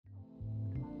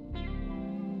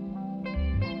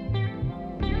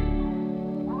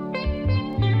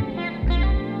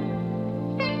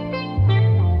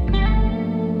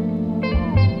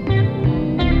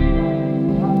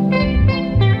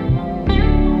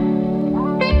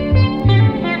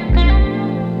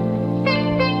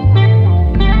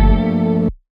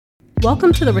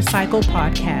Welcome to the Recycle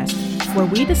Podcast, where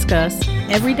we discuss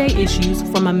everyday issues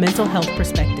from a mental health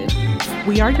perspective.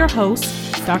 We are your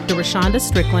hosts, Dr. Rashonda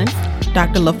Strickland,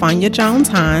 Dr. LaFanya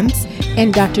Jones-Hines,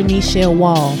 and Dr. Nichelle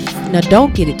Wall. Now,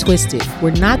 don't get it twisted.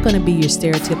 We're not going to be your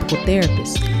stereotypical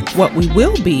therapist. What we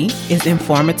will be is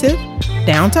informative,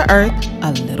 down to earth,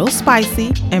 a little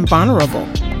spicy, and vulnerable.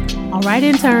 All right,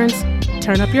 interns,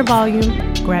 turn up your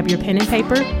volume, grab your pen and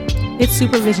paper. It's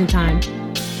supervision time.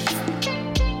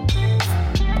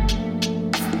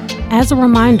 As a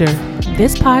reminder,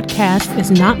 this podcast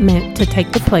is not meant to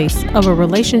take the place of a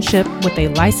relationship with a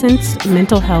licensed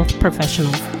mental health professional.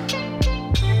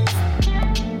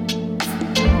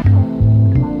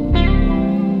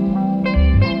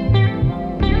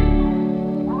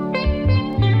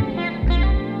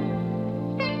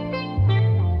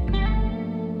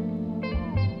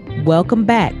 Welcome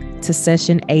back to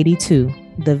session 82,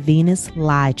 The Venus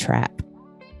Lie Trap.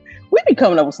 We be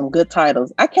coming up with some good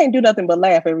titles. I can't do nothing but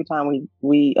laugh every time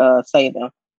we say them.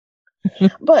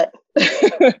 But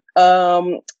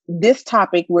this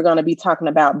topic, we're going to be talking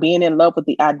about being in love with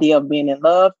the idea of being in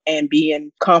love and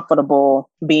being comfortable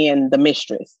being the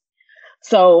mistress.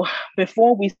 So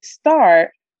before we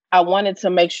start, I wanted to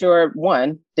make sure,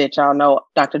 one, that y'all know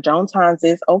Dr. Jones-Hines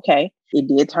is okay. It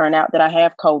did turn out that I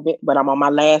have COVID, but I'm on my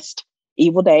last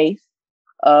evil days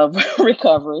of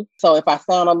recovery. So if I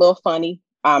sound a little funny,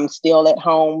 I'm still at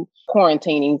home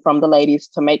quarantining from the ladies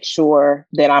to make sure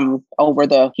that I'm over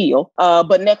the hill.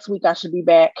 But next week I should be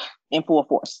back in full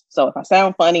force. So if I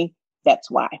sound funny,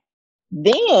 that's why.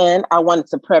 Then I wanted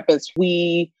to preface,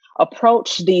 we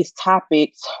approach these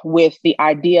topics with the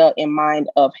idea in mind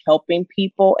of helping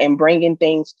people and bringing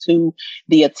things to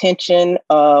the attention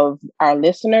of our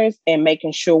listeners and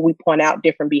making sure we point out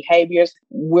different behaviors.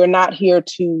 We're not here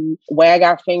to wag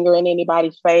our finger in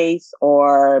anybody's face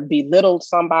or belittle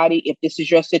somebody. If this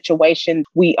is your situation,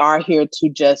 we are here to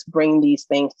just bring these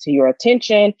things to your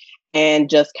attention and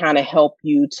just kind of help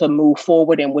you to move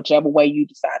forward in whichever way you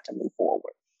decide to move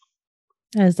forward.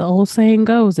 As the old saying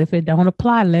goes, if it don't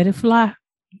apply, let it fly.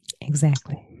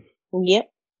 Exactly. Yep.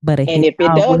 But and if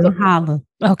it does, holler.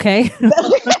 Okay.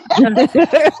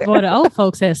 Boy, the old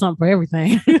folks had something for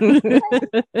everything.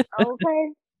 Okay.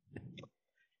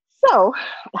 So,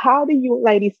 how do you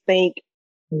ladies think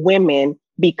women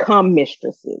become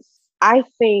mistresses? I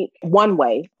think one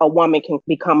way a woman can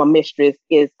become a mistress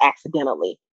is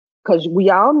accidentally, because we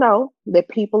all know that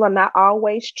people are not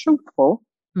always truthful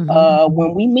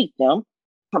when we meet them.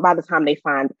 By the time they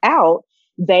find out,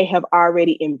 they have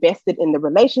already invested in the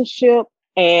relationship,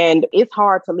 and it's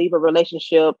hard to leave a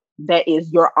relationship that is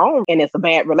your own and it's a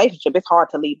bad relationship. It's hard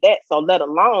to leave that. So let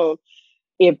alone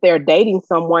if they're dating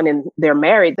someone and they're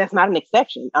married, that's not an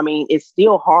exception. I mean, it's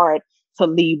still hard to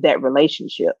leave that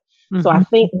relationship. So I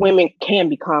think women can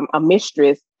become a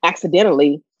mistress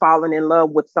accidentally falling in love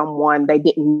with someone they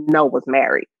didn't know was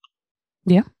married.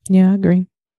 Yeah, I agree.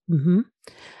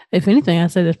 If anything, I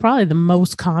said it's probably the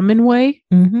most common way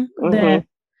that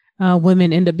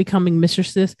women end up becoming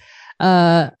mistresses.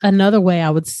 Another way I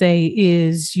would say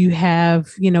is you have,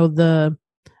 the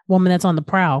woman that's on the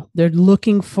prowl. They're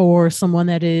looking for someone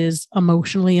that is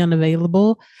emotionally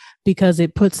unavailable because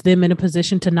it puts them in a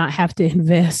position to not have to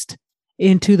invest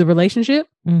into the relationship.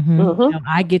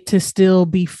 I get to still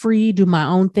be free, do my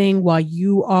own thing while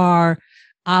you are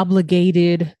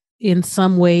obligated in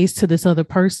some ways to this other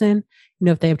person.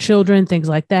 If they have children, things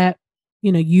like that,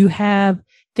 you have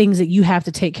things that you have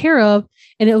to take care of,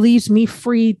 and it leaves me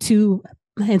free to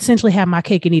essentially have my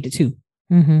cake and eat it too.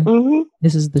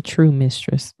 This is the true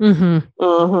mistress. Yeah.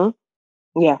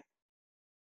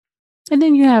 And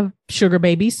then you have sugar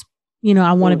babies.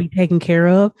 I want to be taken care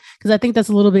of, because I think that's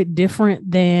a little bit different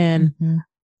than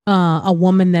a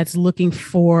woman that's looking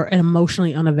for an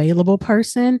emotionally unavailable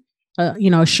person.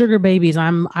 Sugar babies,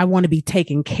 I want to be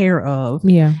taken care of.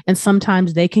 Yeah. And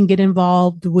sometimes they can get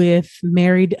involved with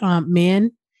married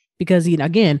men because,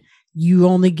 again, you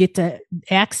only get to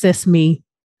access me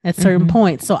at certain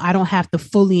points. So I don't have to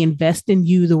fully invest in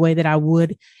you the way that I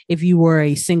would if you were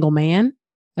a single man.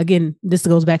 Again, this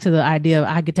goes back to the idea of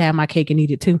I get to have my cake and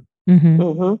eat it too.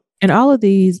 And all of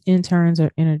these interns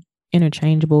are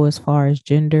interchangeable as far as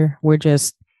gender. We're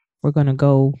going to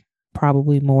go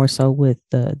probably more so with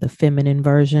the feminine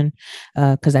version,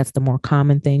 because that's the more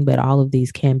common thing, but all of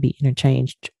these can be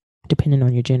interchanged depending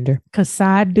on your gender. Because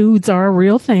side dudes are a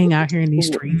real thing out here in these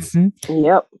streets.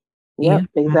 Yep,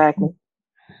 exactly.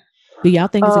 Do y'all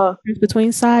think there's a difference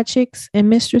between side chicks and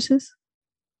mistresses?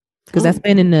 Because that's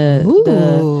been in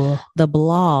the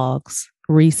blogs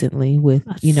recently with,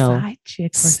 side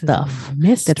chick stuff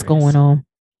that's going on.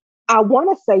 I want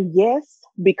to say yes,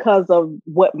 because of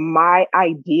what my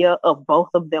idea of both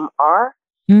of them are.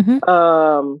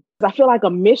 I feel like a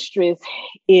mistress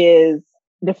is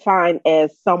defined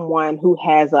as someone who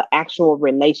has an actual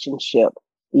relationship,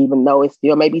 even though it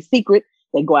still may be secret.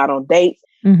 They go out on dates.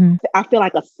 I feel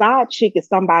like a side chick is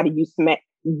somebody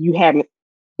you haven't.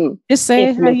 Just say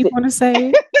it how you want to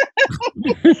say it.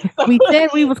 We said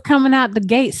we was coming out the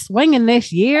gate swinging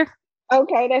this year.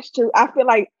 Okay, that's true. I feel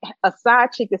like a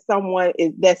side chick is someone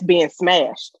that's being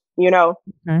smashed. You know,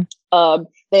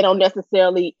 they don't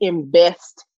necessarily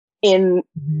invest in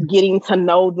getting to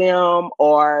know them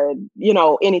or, you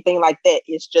know, anything like that.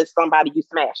 It's just somebody you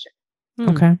smashing.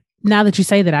 Okay. Now that you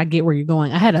say that, I get where you're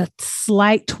going. I had a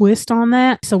slight twist on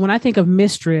that. So when I think of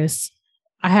mistress,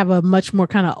 I have a much more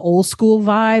kind of old school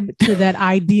vibe to that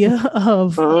idea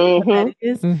of what that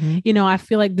is. You know, I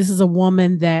feel like this is a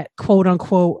woman that, quote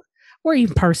unquote, or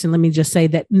even person, let me just say,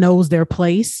 that knows their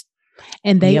place.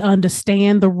 And they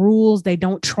understand the rules. They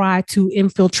don't try to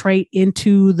infiltrate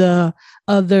into the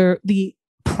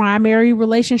primary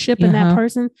relationship in that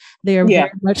person. They are very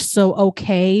much so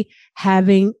okay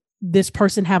having this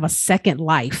person have a second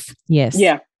life. Yes.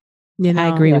 Yeah. You know?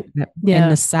 I agree with that. Yeah.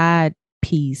 And the side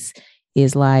piece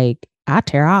is like, I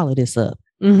tear all of this up.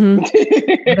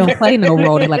 I don't play no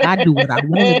role. Like, I do what I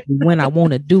want to do when I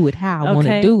want to do it, how I want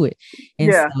to do it.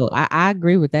 And so I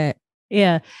agree with that.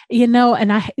 Yeah. You know,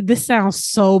 and this sounds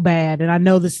so bad. And I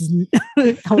know this is,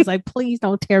 I was like, please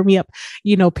don't tear me up,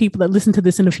 you know, people that listen to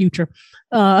this in the future.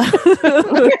 But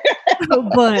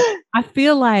I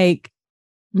feel like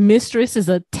mistress is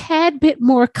a tad bit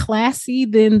more classy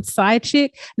than side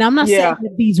chick. Now, I'm not saying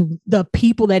that the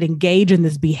people that engage in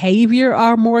this behavior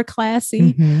are more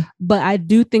classy, but I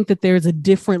do think that there's a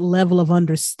different level of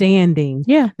understanding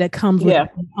that comes with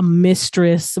a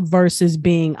mistress versus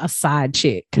being a side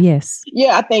chick. Yes.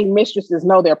 Yeah, I think mistresses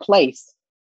know their place.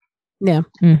 Yeah.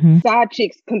 Side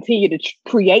chicks continue to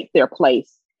create their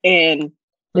place. And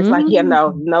it's like,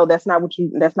 no, that's not what you're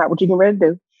getting ready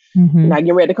to do. You're not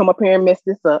getting ready to come up here and mess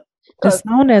this up. The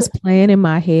song that's playing in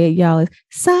my head, y'all, is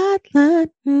Sideline.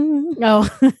 Oh,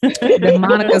 the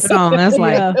Monica song. That's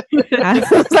like, I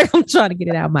was like, I'm trying to get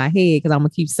it out of my head because I'm gonna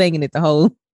keep singing it the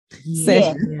whole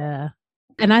session. Yeah.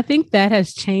 And I think that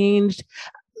has changed.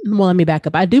 Well, let me back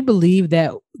up. I do believe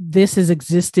that this has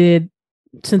existed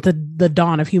since the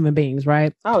dawn of human beings,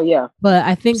 right? Oh yeah. But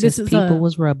I think Since this is people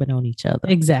was rubbing on each other.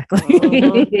 Exactly.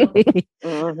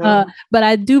 But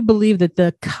I do believe that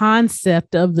the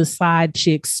concept of the side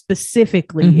chick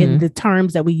specifically in the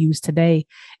terms that we use today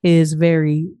is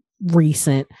very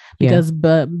recent because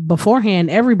but beforehand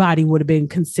everybody would have been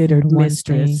considered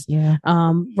mistress.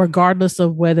 Regardless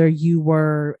of whether you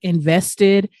were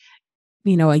invested,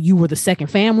 you know, you were the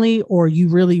second family, or you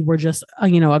really were just,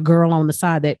 you know, a girl on the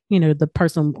side that, you know, the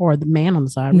person or the man on the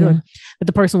side really, that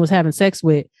the person was having sex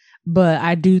with. But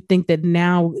I do think that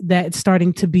now that's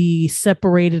starting to be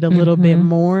separated a little bit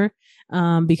more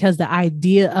because the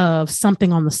idea of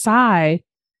something on the side,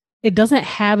 it doesn't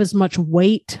have as much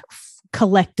weight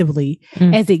collectively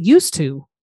as it used to.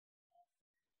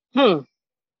 You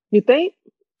think?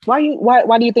 Why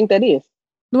do you think that is?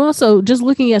 Well, so just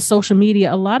looking at social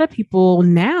media, a lot of people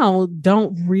now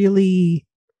don't really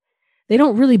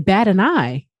bat an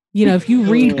eye. You know, if you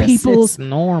read people's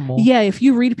normal. Yeah. If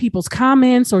you read people's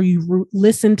comments or you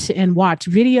listen to and watch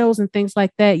videos and things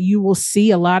like that, you will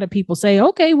see a lot of people say,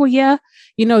 okay, well, yeah,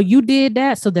 you know, you did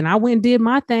that. So then I went and did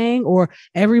my thing, or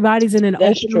everybody's in an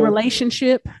open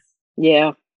relationship.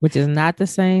 Yeah. Which is not the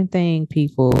same thing,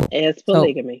 people. As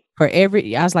polygamy. So I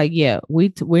was like, yeah,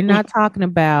 we're not talking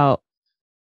about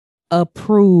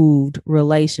approved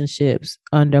relationships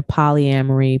under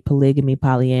polyamory, polygamy,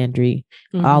 polyandry,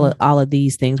 all of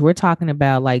these things. We're talking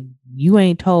about like you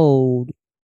ain't told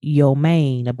your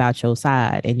main about your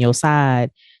side, and your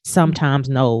side sometimes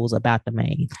knows about the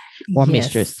main or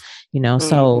mistress. You know,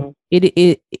 so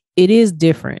it is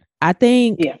different. I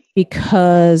think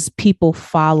because people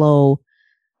follow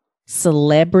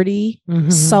celebrity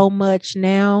so much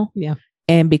now,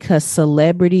 and because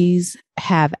celebrities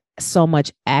have so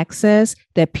much access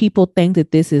that people think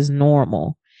that this is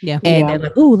normal. And they're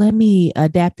like, oh, let me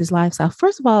adapt this lifestyle.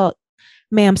 First of all,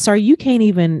 ma'am, sir, you can't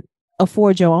even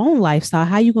afford your own lifestyle.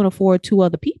 How are you going to afford two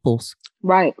other people's?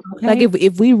 Right. Okay. Like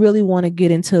if we really want to get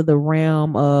into the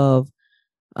realm of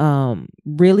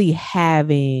really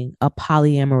having a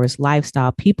polyamorous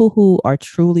lifestyle, people who are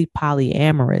truly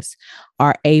polyamorous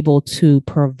are able to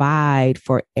provide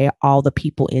for all the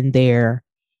people in their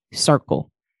circle.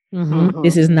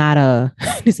 This is not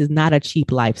a cheap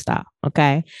lifestyle.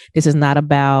 Okay. This is not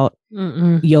about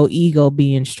your ego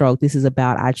being stroked. This is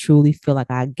about, I truly feel like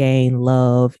I gain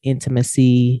love,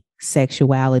 intimacy,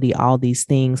 sexuality, all these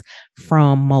things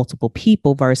from multiple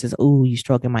people versus, oh, you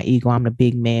stroking my ego. I'm the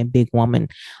big man, big woman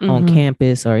on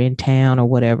campus or in town or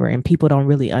whatever. And people don't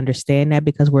really understand that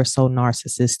because we're so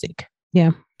narcissistic.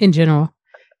 Yeah, in general.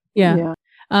 Yeah.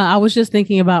 I was just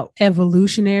thinking about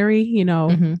evolutionary,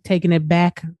 taking it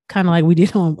back, kind of like we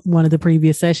did on one of the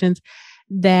previous sessions,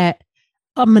 that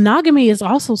monogamy is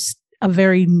also a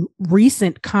very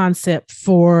recent concept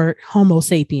for Homo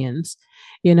sapiens,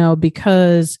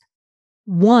 because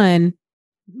one,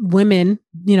 women,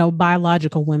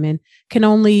 biological women can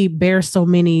only bear so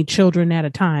many children at a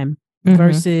time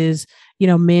versus,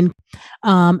 men.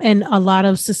 And a lot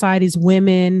of societies,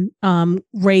 women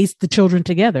raised the children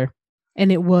together. And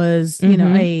it was,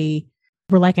 we're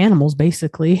like animals,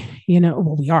 basically,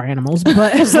 well, we are animals,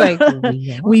 but it's like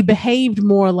we behaved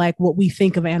more like what we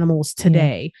think of animals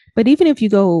today. Yeah. But even if you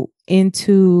go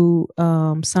into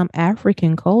some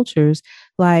African cultures,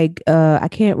 like I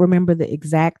can't remember the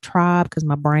exact tribe because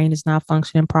my brain is not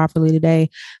functioning properly today,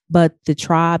 but the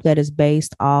tribe that is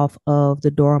based off of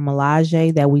the Dora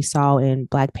Milaje that we saw in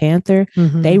Black Panther,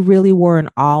 they really were an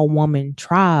all-woman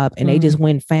tribe, and they just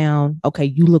went and found, okay,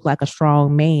 you look like a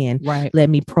strong man, right? Let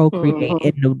me procreate.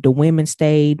 And the women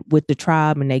stayed with the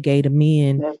tribe, and they gave the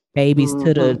men babies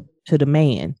to the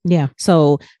man. Yeah.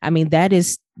 So I mean, that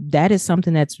is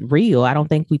something that's real. I don't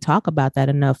think we talk about that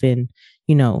enough in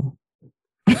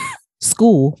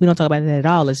school. We don't talk about that at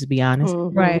all, let's just be honest.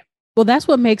 Right. Well, that's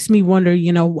what makes me wonder,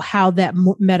 how that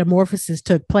metamorphosis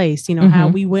took place, how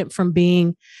we went from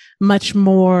being much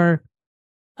more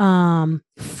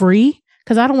free,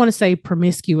 because I don't want to say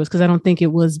promiscuous, because I don't think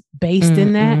it was based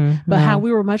in that, but how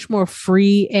we were much more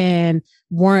free and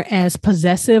weren't as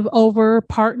possessive over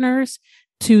partners,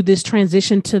 to this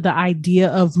transition to the idea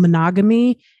of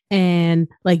monogamy and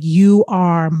like, you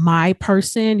are my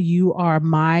person, you are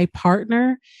my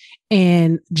partner,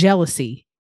 and jealousy.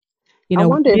 I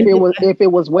wonder if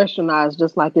it was westernized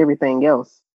just like everything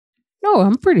else. No,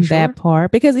 I'm pretty sure that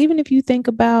part, because even if you think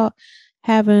about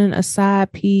having a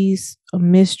side piece, a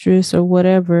mistress or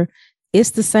whatever,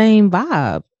 it's the same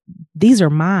vibe. These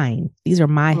are mine. These are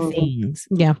my things.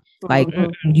 Yeah. Like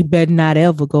you better not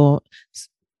ever go.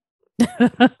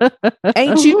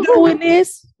 Ain't you doing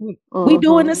this? We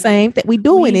doing the same thing. We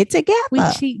doing it together. We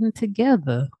cheating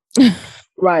together.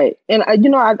 Right. And I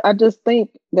just think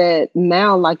that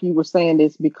now, like you were saying,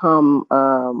 it's become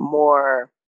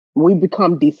we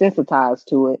become desensitized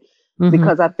to it,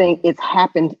 because I think it's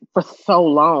happened for so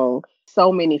long.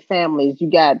 So many families,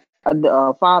 you got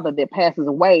a father that passes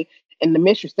away and the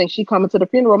mistress thinks she coming to the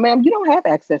funeral. Ma'am, you don't have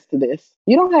access to this.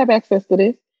 You don't have access to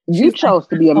this. You chose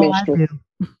to be a mistress.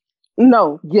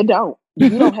 No, you don't. You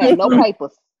don't have no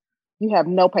papers. You have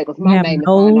no papers. My name is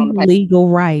on the paper. Legal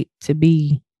right to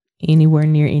be anywhere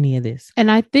near any of this.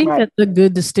 And I think that's a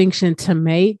good distinction to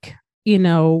make,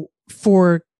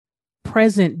 for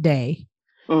present day,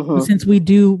 since we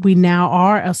now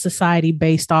are a society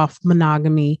based off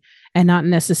monogamy and not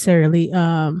necessarily,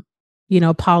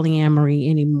 polyamory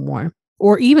anymore,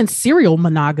 or even serial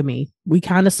monogamy. We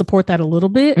kind of support that a little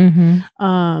bit.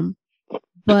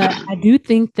 But I do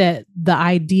think that the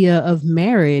idea of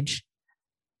marriage,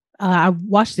 I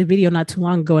watched a video not too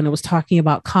long ago, and it was talking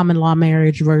about common law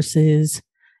marriage versus,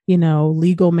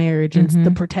 legal marriage and the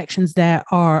protections that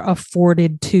are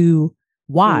afforded to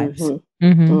wives.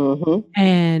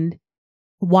 And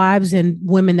wives and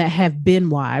women that have been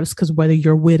wives, because whether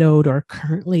you're widowed or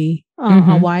currently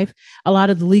a wife, a lot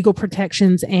of the legal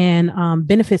protections and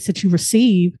benefits that you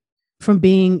receive from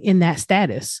being in that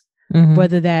status,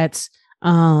 whether that's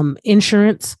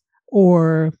insurance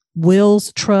or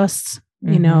wills, trusts,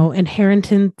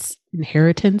 inheritances.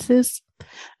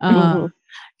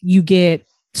 You get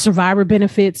survivor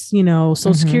benefits,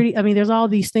 Social Security. I mean, there's all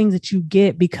these things that you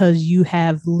get because you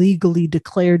have legally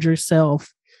declared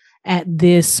yourself at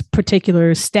this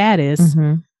particular status,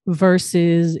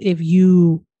 versus if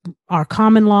you are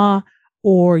common law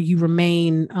or you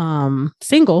remain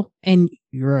single and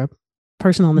you're a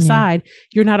person on the side,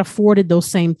 you're not afforded those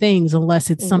same things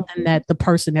unless it's something that the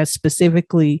person has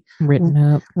specifically written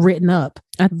up.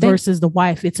 Versus the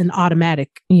wife, it's an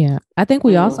automatic. Yeah. I think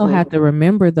we also have to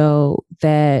remember, though,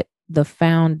 that the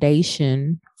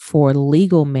foundation for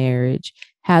legal marriage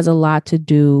has a lot to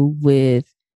do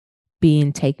with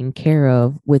being taken care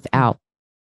of without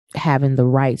having the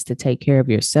rights to take care of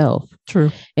yourself.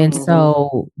 True. And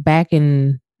so back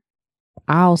in,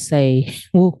 I'll say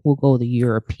we'll go the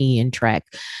European track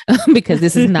because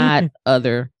this is not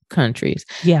other countries.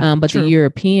 Yeah. But the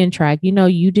European track,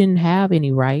 you didn't have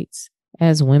any rights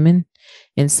as women.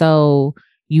 And so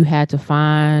you had to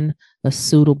find a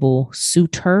suitable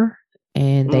suitor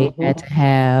and they had to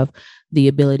have the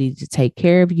ability to take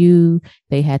care of you.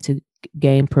 They had to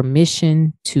gain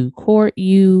permission to court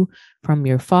you from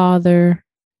your father,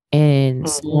 and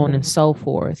so on and so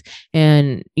forth.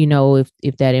 And, you know, if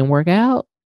that didn't work out,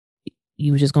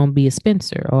 you were just going to be a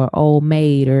Spencer or old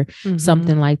maid or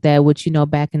something like that, which, you know,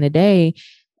 back in the day,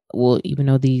 well, even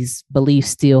though these beliefs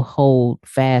still hold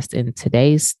fast in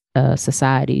today's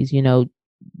societies, you know,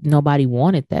 nobody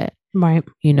wanted that. Right.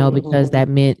 You know, because that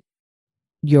meant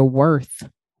your worth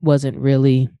wasn't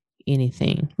really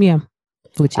anything. Yeah.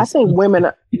 Which is, I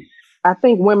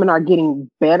think women are getting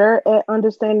better at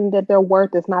understanding that their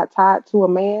worth is not tied to a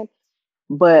man,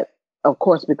 but of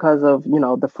course, because of, you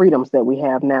know, the freedoms that we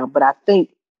have now. But I think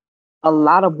a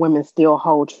lot of women still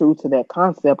hold true to that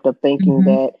concept of thinking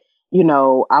that, you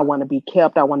know, I want to be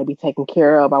kept, I want to be taken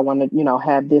care of, I want to, you know,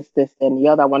 have this, and the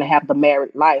other, I want to have the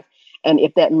married life. And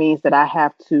if that means that I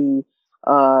have to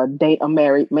date a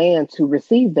married man to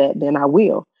receive that, then I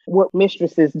will. What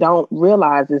mistresses don't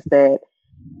realize is that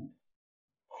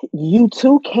you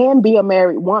too can be a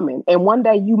married woman, and one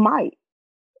day you might.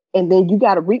 And then you're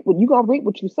gonna reap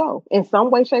what you sow in some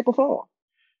way, shape, or form.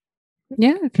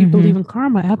 Yeah, if you believe in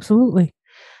karma, absolutely.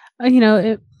 You know,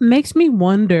 it makes me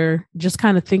wonder, just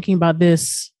kind of thinking about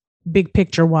this big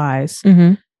picture wise.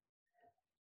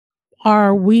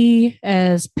 Are we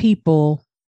as people,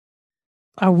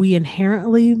 are we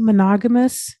inherently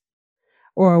monogamous,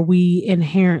 or are we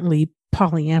inherently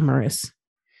polyamorous?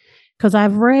 Because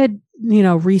I've read, you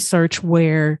know, research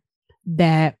where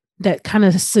that kind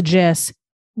of suggests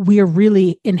we are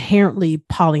really inherently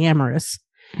polyamorous,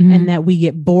 and that we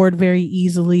get bored very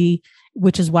easily,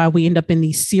 which is why we end up in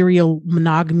these serial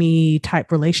monogamy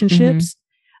type relationships.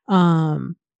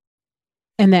 And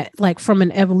that, like, from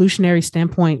an evolutionary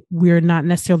standpoint, we're not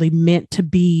necessarily meant to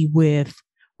be with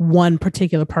one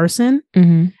particular person,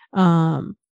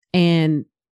 and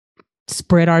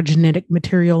spread our genetic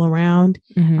material around,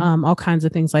 all kinds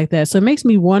of things like that. So it makes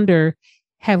me wonder,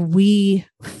 have we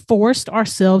forced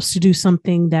ourselves to do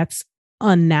something that's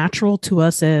unnatural to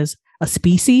us as a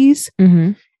species?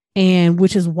 And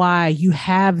which is why you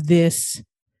have this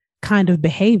kind of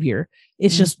behavior.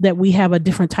 It's just that we have a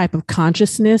different type of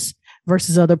consciousness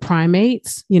versus other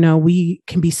primates. You know, we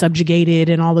can be subjugated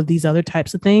and all of these other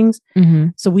types of things.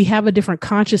 So we have a different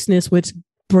consciousness, which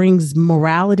brings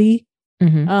morality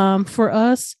for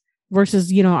us,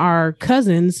 versus, you know, our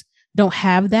cousins don't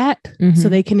have that. So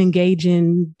they can engage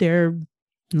in their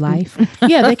life.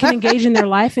 They can engage in their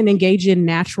life and engage in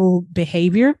natural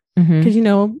behavior. Because, you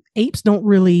know, apes they're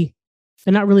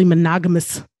not really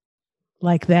monogamous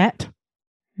like that.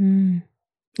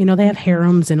 You know, they have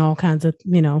harems and all kinds of,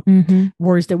 you know,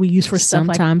 words that we use for stuff.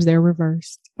 Sometimes they're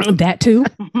reversed. That too.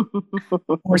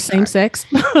 Or same sex.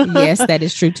 Yes, that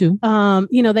is true too.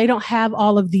 You know, they don't have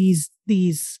all of these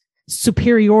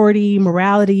superiority,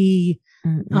 morality,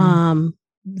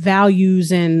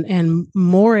 values and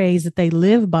mores that they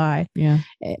live by.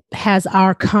 Has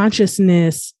our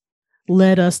consciousness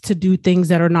led us to do things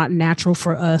that are not natural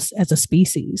for us as a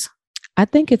species? I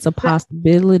think it's a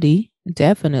possibility,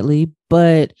 definitely.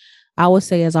 But I would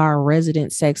say, as our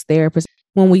resident sex therapist,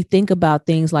 when we think about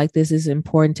things like this, it's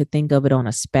important to think of it on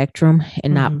a spectrum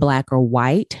and not black or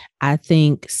white. I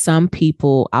think some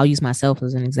people, I'll use myself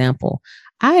as an example.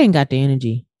 I ain't got the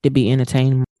energy to be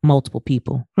entertaining multiple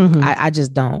people. I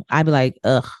just don't. I'd be like,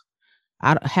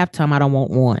 half time I don't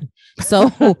want one.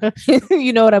 So,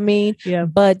 you know what I mean? Yeah.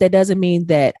 But that doesn't mean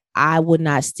that I would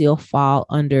not still fall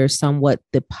under somewhat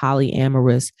the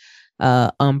polyamorous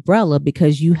umbrella,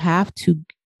 because you have to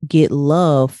get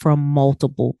love from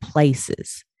multiple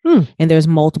places. And there's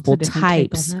multiple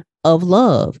types of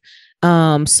love.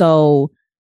 So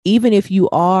even if you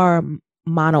are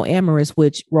monoamorous,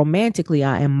 which romantically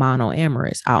I am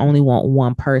monoamorous, I only want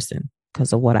one person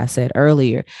because of what I said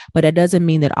earlier. But it doesn't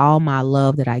mean that all my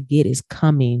love that I get is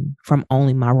coming from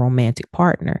only my romantic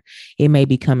partner. It may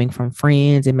be coming from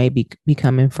friends. It may be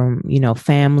coming from, you know,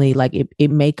 family. Like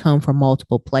it may come from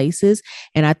multiple places.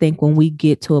 And I think when we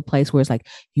get to a place where it's like,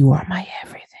 you are my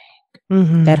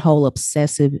everything, that whole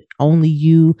obsessive, only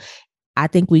you, I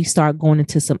think we start going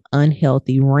into some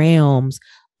unhealthy realms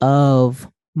of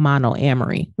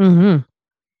monoamory.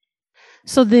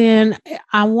 So then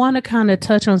I want to kind of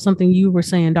touch on something you were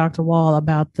saying, Dr. Wall,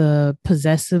 about the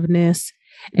possessiveness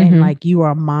and like, you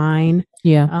are mine.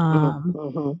 And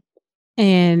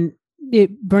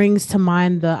it brings to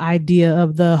mind the idea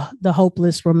of the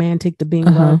hopeless romantic, the being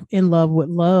in love with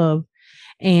love.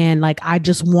 And like, I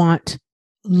just want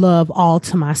love all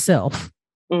to myself.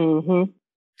 And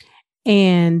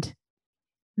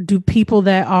do people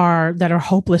that are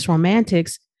hopeless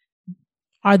romantics,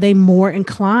 are they more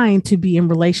inclined to be in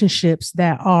relationships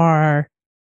that are,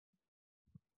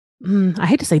 I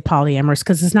hate to say polyamorous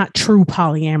because it's not true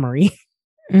polyamory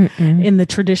in the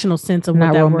traditional sense of not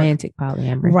what that romantic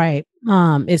polyamory. Right.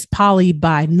 It's poly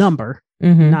by number,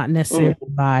 not necessarily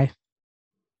by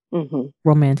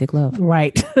romantic love.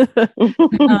 Right.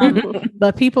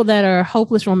 But people that are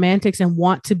hopeless romantics and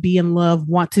want to be in love,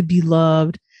 want to be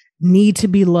loved, need to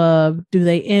be loved, do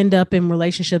they end up in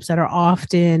relationships that are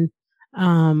often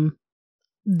of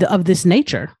this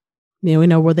nature? You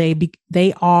know, where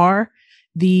they are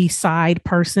the side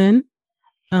person,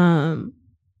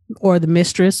 or the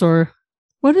mistress, or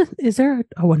what is there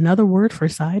another word for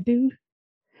side dude?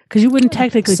 Because you wouldn't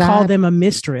technically call them a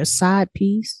mistress. Side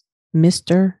piece,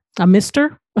 mister. A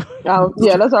mister? Oh,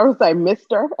 yeah, that's what I was saying,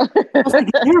 mister. I was like,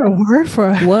 is there a word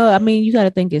for Well, I mean, you got to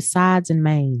think it's sides and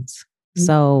mains.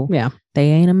 So yeah,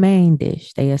 they ain't a main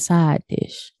dish. They a side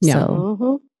dish. Yeah.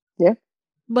 So yeah.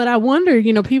 But I wonder,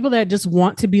 you know, people that just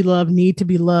want to be loved, need to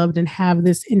be loved, and have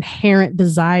this inherent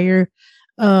desire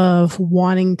of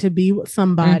wanting to be with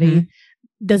somebody,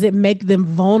 does it make them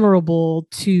vulnerable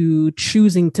to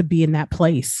choosing to be in that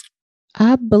place?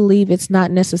 I believe it's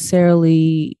not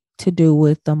necessarily to do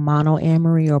with the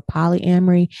monoamory or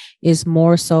polyamory. It's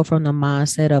more so from the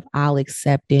mindset of I'll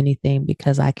accept anything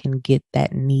because I can get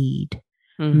that need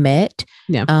met.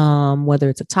 Yeah. Whether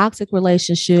it's a toxic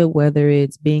relationship, whether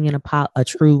it's being in a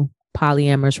true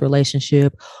polyamorous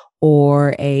relationship,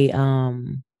 or a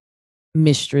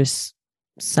mistress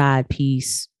side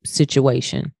piece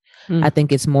situation. I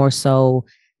think it's more so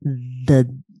the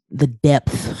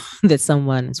depth that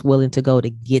someone's willing to go to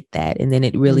get that, and then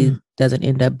it really doesn't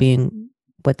end up being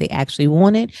what they actually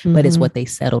wanted, but it's what they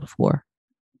settled for.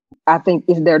 I think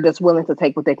if they're just willing to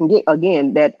take what they can get.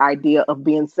 Again, that idea of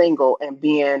being single and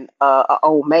being an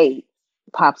old maid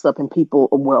pops up in people.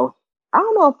 Well, I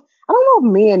don't know if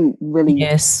men really.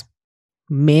 Yes,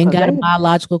 men got a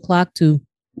biological clock too.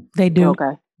 They do.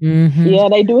 Okay. Yeah,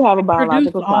 they do have a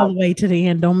biological clock. All the way to the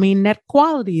end. Don't mean that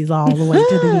quality is all the way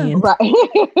to the end. Right.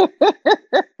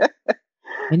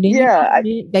 And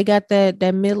then they got that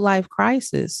midlife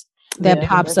crisis that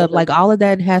pops up. Like all of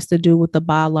that has to do with the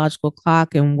biological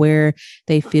clock and where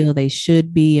they feel they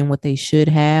should be and what they should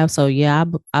have. So yeah,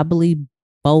 I believe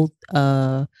both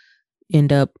end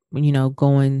up, you know,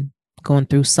 going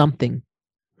through something.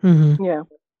 Yeah.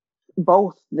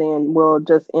 Both then will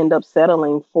just end up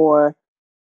settling for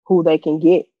who they can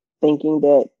get, thinking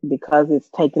that because it's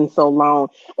taken so long,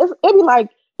 it'd be like,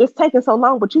 it's taking so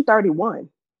long, but you 31.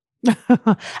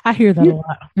 I hear that a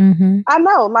lot. I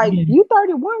know, like you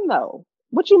 31 though.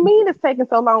 What you mean it's taking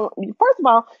so long? First of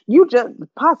all, you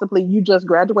just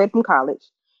graduated from college.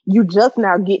 You just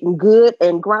now getting good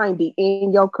and grindy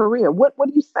in your career. What are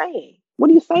you saying? What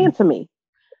are you saying to me?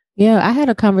 Yeah, I had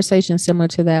a conversation similar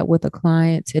to that with a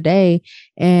client today,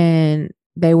 and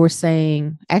they were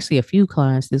saying, actually a few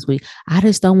clients this week, I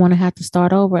just don't want to have to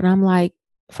start over. And I'm like,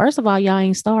 first of all, y'all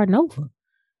ain't starting over.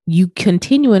 You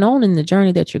continuing on in the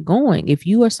journey that you're going. If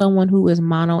you are someone who is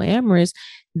monoamorous,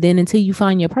 then until you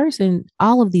find your person,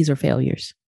 all of these are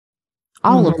failures.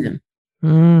 All of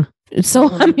them. So,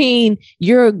 I mean,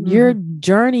 you're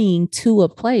journeying to a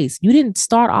place. You didn't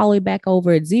start all the way back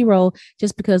over at zero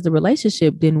just because the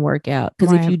relationship didn't work out.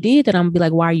 Because if you did, then I'm gonna be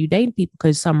like, why are you dating people?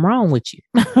 Because something wrong with you.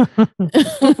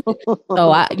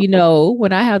 So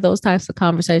when I have those types of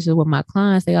conversations with my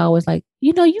clients, they always like,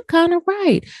 you kind of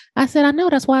right. I said, I know,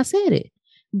 that's why I said it.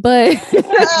 But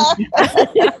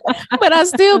but I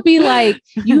still be like,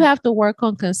 you have to work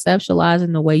on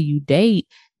conceptualizing the way you date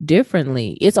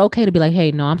differently. It's okay to be like,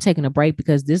 hey, no, I'm taking a break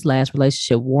because this last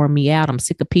relationship wore me out. I'm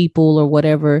sick of people or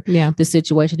whatever the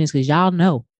situation is. Because y'all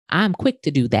know I'm quick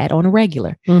to do that on a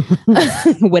regular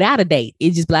without a date.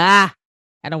 It's just like,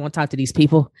 I don't want to talk to these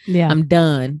people. Yeah, I'm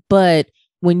done. But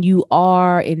when you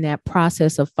are in that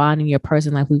process of finding your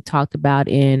person, like we've talked about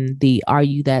in the Are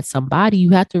You That Somebody, you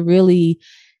have to really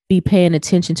be paying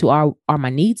attention to are my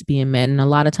needs being met? And a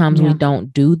lot of times we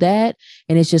don't do that.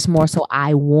 And it's just more so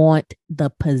I want the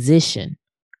position.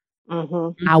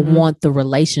 I want the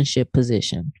relationship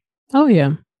position. Oh,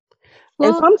 yeah.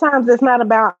 Well, and sometimes it's not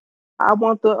about I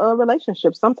want the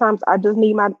relationship. Sometimes I just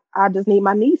need my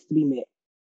needs to be met.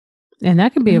 And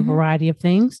that can be a variety of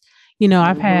things.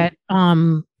 I've had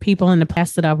people in the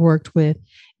past that I've worked with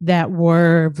that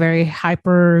were very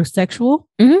hypersexual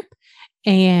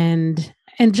and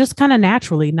just kind of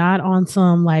naturally, not on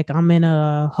some like I'm in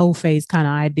a hoe phase kind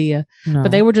of idea, but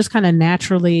they were just kind of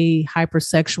naturally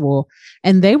hypersexual,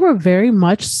 and they were very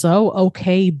much so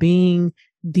okay being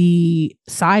the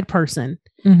side person.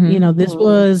 You know, this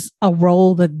was a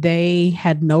role that they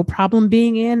had no problem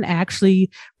being in, actually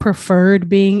preferred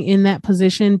being in that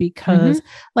position because,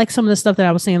 like some of the stuff that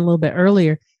I was saying a little bit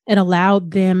earlier, it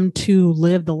allowed them to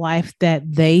live the life that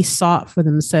they sought for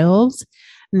themselves.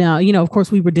 Now, you know, of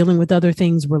course, we were dealing with other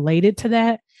things related to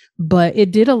that, but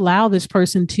it did allow this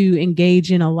person to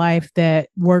engage in a life that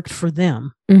worked for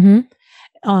them.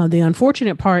 The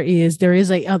unfortunate part is there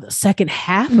is a second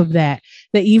half of that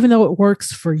even though it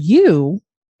works for you,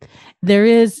 there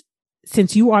is,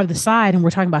 since you are the side, and we're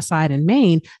talking about side and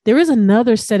main, there is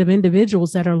another set of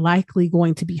individuals that are likely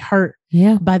going to be hurt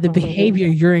by the behavior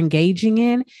you're engaging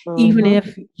in, even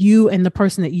if you and the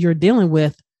person that you're dealing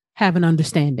with have an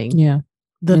understanding.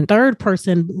 The third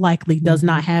person likely does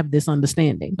not have this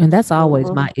understanding. And that's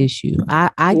always my issue.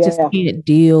 I just can't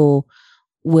deal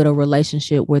with a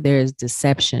relationship where there is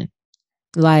deception.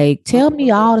 Like, tell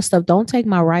me all the stuff. Don't take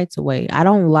my rights away. I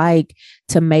don't like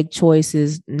to make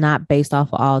choices not based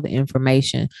off of all the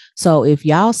information. So if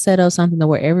y'all set up something to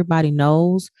where everybody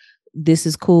knows this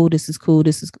is cool, this is cool,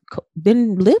 this is cool,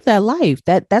 then live that life.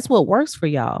 That's what works for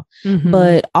y'all.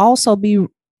 But also be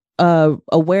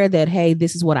aware that, hey,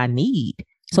 this is what I need,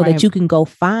 so that you can go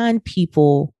find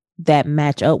people that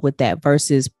match up with that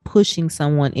versus pushing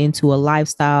someone into a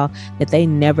lifestyle that they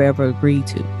never ever agreed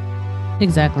to.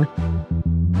 Exactly.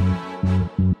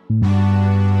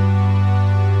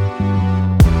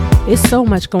 It's so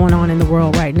much going on in the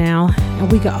world right now,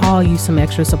 and we could all use some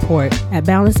extra support. At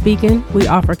Balanced Beacon, we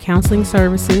offer counseling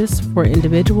services for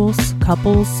individuals,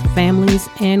 couples, families,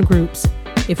 and groups.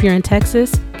 If you're in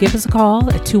Texas, give us a call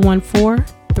at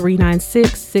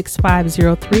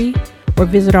 214-396-6503 or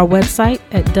visit our website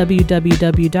at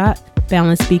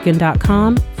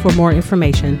www.balancedbeacon.com for more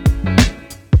information.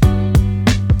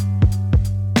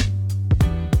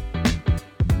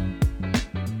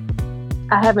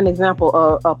 I have an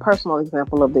example, a personal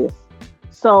example of this.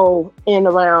 So in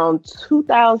around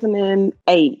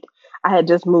 2008, I had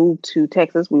just moved to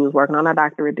Texas. We was working on a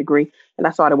doctorate degree, and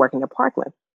I started working at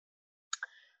Parkland.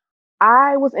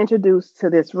 I was introduced to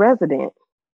this resident,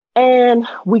 and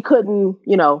we couldn't,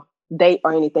 date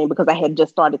or anything because I had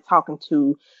just started talking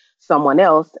to someone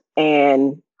else,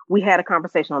 and we had a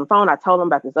conversation on the phone. I told him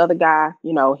about this other guy.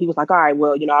 He was like, all right,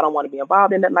 well, I don't want to be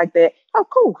involved in it like that. Oh,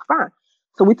 cool, fine.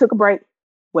 So we took a break.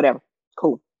 Whatever.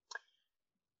 Cool.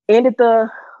 Ended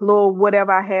the little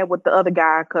whatever I had with the other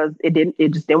guy because it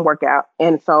just didn't work out.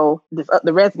 And so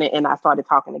the resident and I started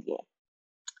talking again.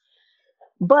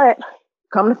 But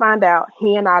come to find out,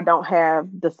 he and I don't have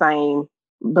the same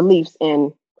beliefs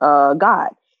in God.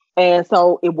 And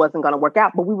so it wasn't going to work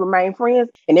out, but we remain friends.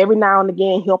 And every now and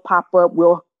again, he'll pop up.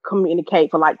 We'll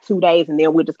communicate for like 2 days, and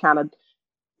then we'll just kind of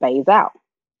phase out.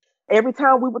 Every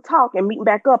time we would talk and meet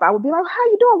back up, I would be like, how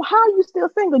you doing? How are you still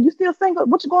single? You still single?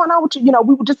 What's going on with you?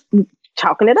 We were just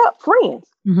chalking it up, friends.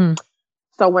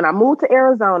 So when I moved to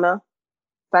Arizona,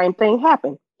 same thing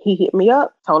happened. He hit me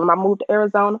up, told him I moved to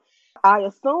Arizona. I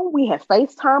assumed we had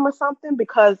FaceTime or something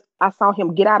because I saw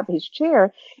him get out of his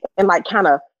chair and like kind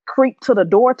of creep to the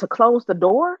door to close the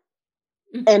door.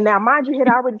 And now, mind you, he had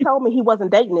already told me he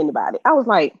wasn't dating anybody. I was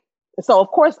like, so of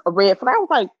course, a red flag. I was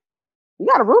like, you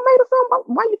got a roommate or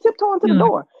something? Why you tiptoeing to the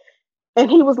door?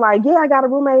 And he was like, yeah, I got a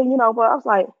roommate, but I was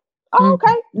like, oh,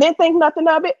 okay. Didn't think nothing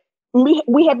of it.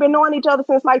 We had been knowing each other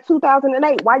since like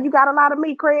 2008. Why you got a lot of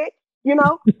me, Craig? We ain't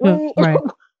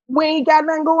got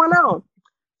nothing going on.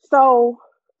 So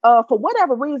for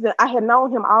whatever reason, I had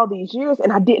known him all these years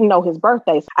and I didn't know his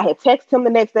birthday. So I had texted him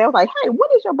the next day. I was like, hey, what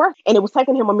is your birthday? And it was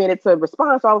taking him a minute to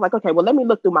respond. So I was like, okay, well, let me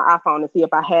look through my iPhone and see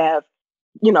if I have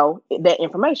that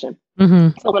information.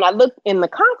 So when I looked in the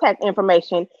contact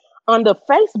information under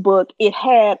Facebook, it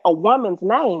had a woman's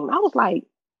name. I was like,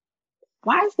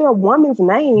 why is there a woman's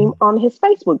name on his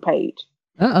Facebook page?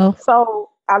 So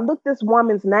I looked this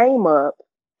woman's name up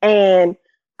and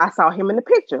I saw him in the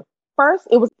picture. First,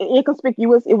 it was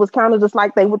inconspicuous. It was kind of just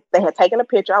like they had taken a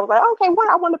picture. I was like, okay,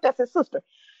 I wonder if that's his sister.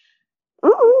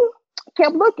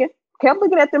 Kept looking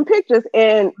at them pictures,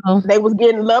 and they was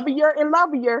getting lovelier and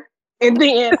lovelier. And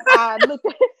then I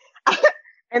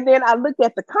looked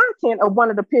at the content of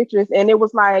one of the pictures, and it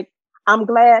was like, I'm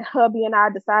glad hubby and I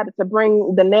decided to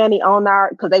bring the nanny on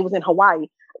because they was in Hawaii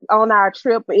on our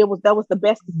trip. That was the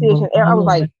best decision ever. I was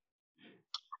like,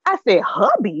 I said,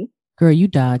 hubby? Girl, you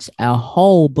dodged a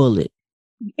whole bullet.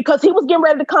 Because he was getting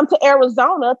ready to come to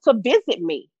Arizona to visit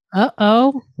me. So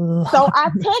I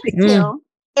texted him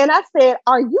and I said,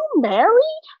 are you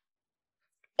married?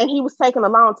 And he was taking a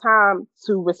long time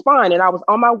to respond. And I was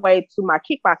on my way to my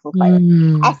kickboxing class.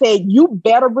 I said, you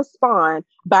better respond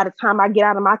by the time I get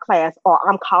out of my class or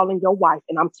I'm calling your wife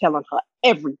and I'm telling her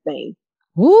everything.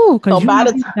 Ooh, because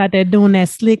you got there doing that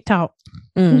slick talk.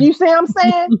 You see what I'm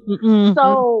saying? Mm-hmm.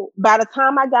 So by the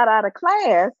time I got out of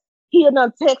class, he had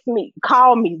done text me,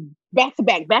 call me back to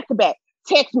back,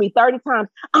 text me 30 times.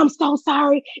 I'm so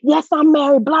sorry. Yes, I'm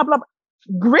married, blah, blah, blah.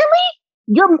 Really?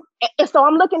 So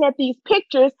I'm looking at these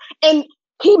pictures, and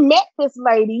he met this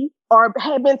lady or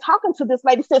had been talking to this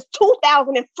lady since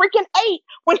 2008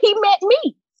 when he met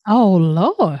me. Oh,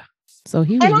 Lord. So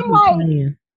he was, and I'm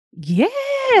like,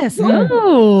 yes.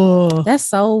 Oh, that's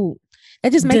so,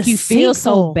 that just makes you feel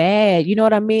so bad. You know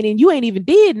what I mean? And you ain't even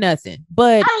did nothing,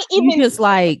 but you just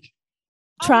like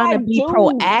trying to be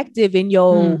proactive in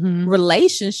your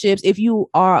relationships. If you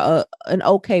are an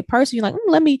okay person, you're like,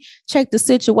 let me check the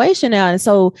situation out. And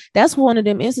so that's one of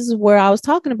them instances where I was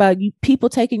talking about people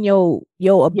taking your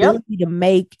ability to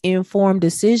make informed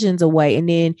decisions away. And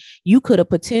then you could have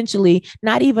potentially,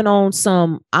 not even on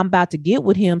some I'm about to get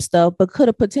with him stuff, but could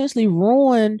have potentially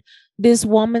ruined this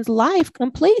woman's life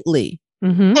completely.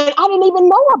 And I didn't even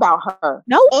know about her.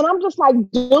 No. And I'm just like,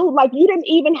 dude, like you didn't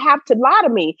even have to lie to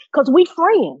me because we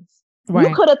friends. Right.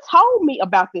 You could have told me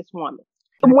about this woman.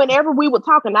 Whenever we were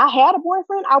talking, I had a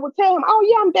boyfriend, I would tell him, oh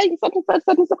yeah, I'm dating such and such,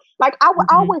 such and such. Like I would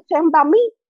always tell him about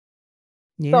me.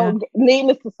 Yeah. So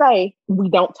needless to say, we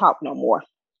don't talk no more.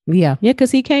 Yeah. Yeah, because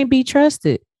he can't be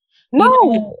trusted. No.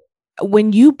 You know,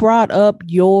 when you brought up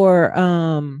your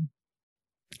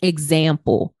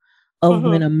example of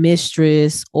when a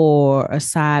mistress or a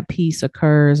side piece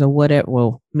occurs or whatever.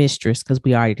 Well, mistress, because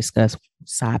we already discussed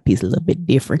side piece a little bit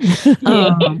different.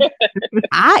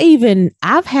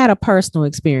 I've had a personal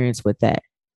experience with that.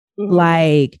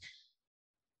 Like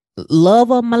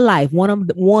love of my life, one of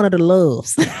the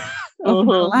loves of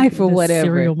my life or whatever.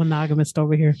 Serial monogamist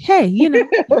over here. Hey,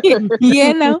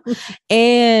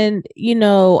 and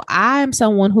I'm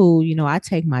someone who, I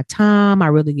take my time. I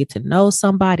really get to know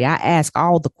somebody. I ask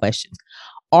all the questions.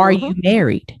 Are you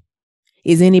married?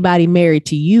 Is anybody married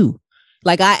to you?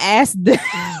 Like I asked these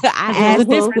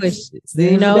questions.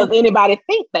 Does anybody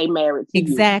think they married to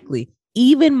exactly. You?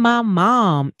 Even my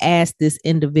mom asked this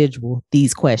individual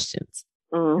these questions.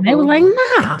 And they were like,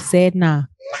 nah. Said nah.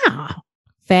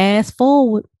 Fast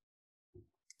forward,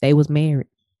 they was married.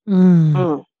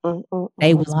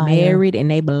 They was married and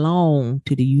they belong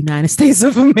to the United States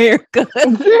of America. So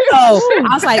I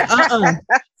was like,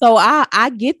 So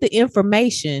I get the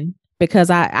information because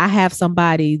I have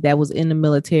somebody that was in the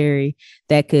military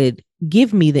that could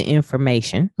give me the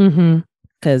information.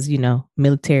 Because,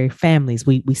 military families,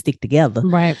 we stick together.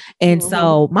 Right. And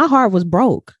so my heart was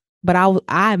broke. But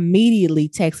I immediately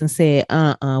text and said,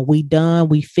 we done,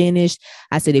 we finished.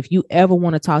 I said, if you ever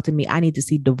want to talk to me, I need to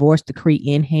see divorce decree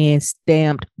in hand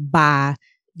stamped by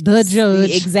the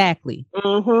judge. Exactly.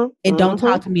 And don't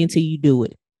talk to me until you do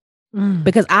it.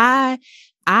 Because I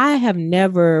have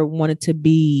never wanted to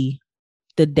be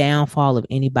the downfall of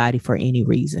anybody for any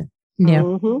reason.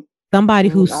 Yeah. Somebody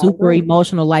who's super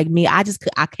emotional like me, I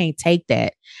can't take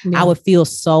that. Yeah. I would feel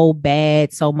so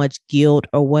bad, so much guilt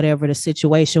or whatever the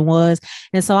situation was.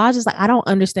 And so I was just like, I don't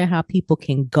understand how people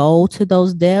can go to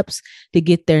those depths to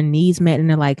get their needs met. And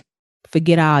they're like,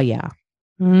 forget all y'all.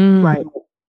 Right.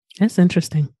 That's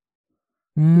interesting.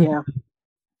 Yeah.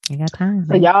 I got time.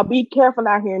 So y'all be careful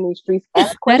out here in these streets.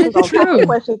 Ask questions on top of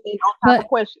questions and on top of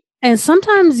questions. And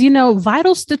sometimes,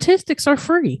 vital statistics are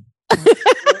free.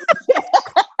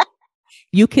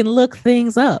 You can look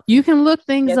things up.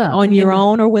 On your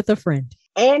own or with a friend.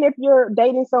 And if you're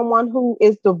dating someone who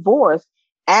is divorced,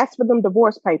 ask for them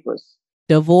divorce papers.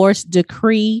 Divorce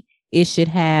decree. It should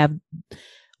have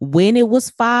when it was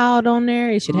filed on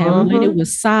there. It should have when it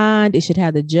was signed. It should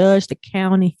have the judge, the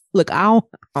county. Look, I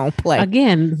don't play.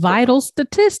 Again, vital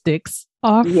statistics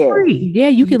are free. Yeah,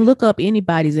 you can look up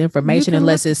anybody's information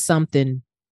unless it's something.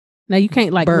 Now, you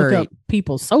can't look up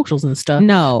people's socials and stuff.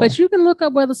 No. But you can look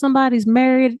up whether somebody's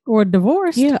married or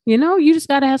divorced. Yeah. You just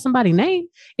got to have somebody's name.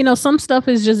 Some stuff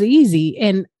is just easy.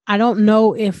 And I don't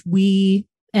know if we,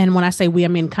 and when I say we, I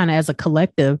mean kind of as a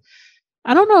collective,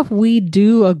 I don't know if we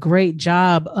do a great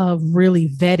job of really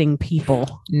vetting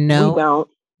people. No.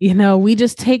 We don't. We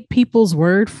just take people's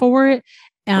word for it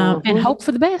and hope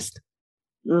for the best.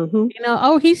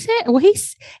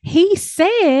 He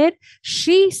said,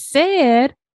 she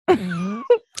said.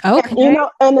 Okay.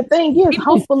 And the thing is,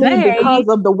 hopefully, because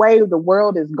of the way the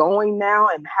world is going now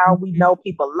and how we know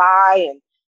people lie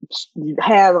and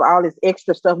have all this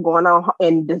extra stuff going on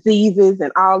and diseases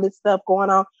and all this stuff going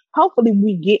on, hopefully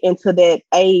we get into that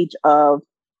age of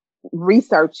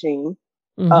researching,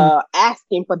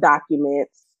 asking for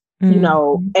documents,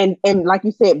 and like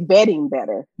you said, vetting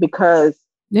better, because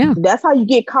Yeah. That's how you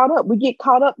get caught up. We get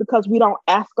caught up because we don't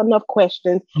ask enough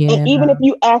questions. Yeah. And even if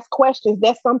you ask questions,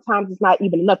 that sometimes it's not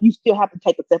even enough. You still have to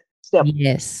take a step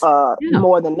Yes.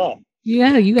 more than that.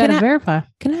 Yeah, you got to verify.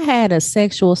 Can I add a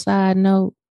sexual side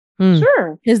note?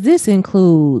 Sure. Because this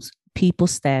includes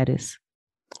people's status.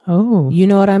 Oh. You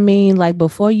know what I mean? Like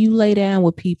before you lay down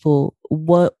with people,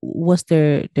 what's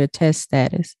their test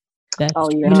status? Yeah.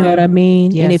 You know what I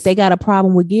mean? Yes. And if they got a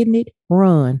problem with getting it,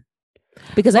 run.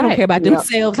 Because I don't care about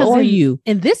themselves or you.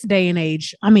 In this day and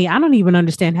age, I mean, I don't even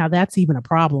understand how that's even a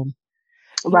problem.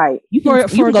 Right. You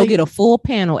can go get a full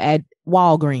panel at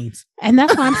Walgreens. And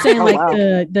that's why I'm saying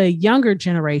the younger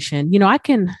generation, I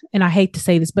can, and I hate to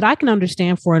say this, but I can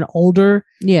understand for an older,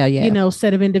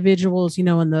 set of individuals, in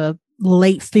the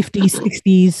late 50s,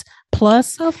 60s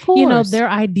plus, of course, their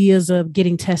ideas of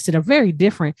getting tested are very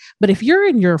different. But if you're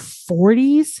in your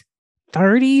 40s,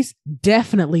 30s,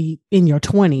 definitely in your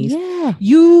 20s. Yeah.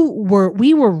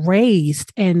 We were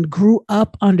raised and grew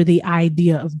up under the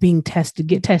idea of being tested,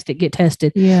 get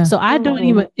tested. Yeah. So I don't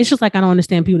even, it's just like, I don't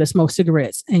understand people that smoke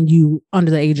cigarettes and you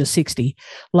under the age of 60.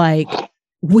 Like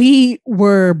we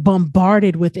were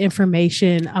bombarded with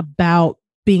information about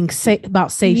being safe,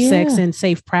 about safe sex and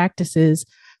safe practices.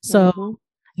 So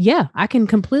I can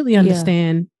completely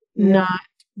understand not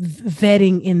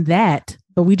vetting in that.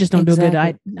 But we just don't do a good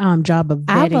job of vetting.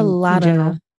 I have a lot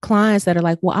of clients that are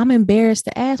like, well, I'm embarrassed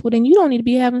to ask. Well, then you don't need to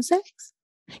be having sex.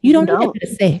 You don't need to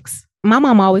have sex. My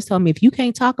mom always told me, if you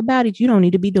can't talk about it, you don't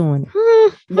need to be doing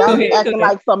it. Y'all be acting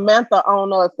like Samantha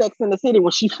on Sex in the City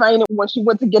when she fainted when she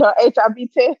went to get her HIV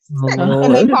test.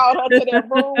 And they called her to their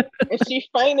room and she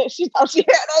fainted. She thought she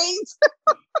had AIDS.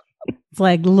 It's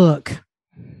like, look,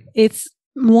 it's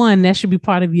one that should be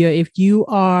part of if you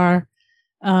are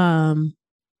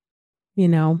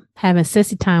having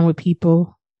sexy time with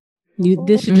people,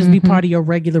 this should just be part of your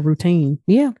regular routine.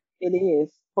 Yeah, it is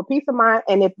for peace of mind.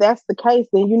 And if that's the case,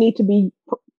 then you need to be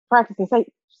practicing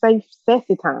safe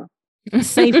sexy time.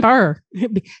 Safer,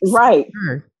 right?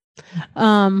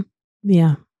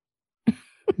 Yeah,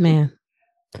 man,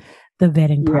 the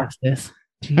vetting process.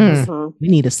 We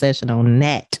need a session on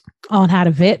that, on how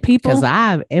to vet people. Because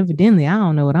I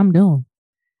don't know what I'm doing.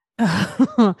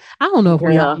 I don't know if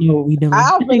we all know what we doing.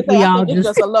 I think we all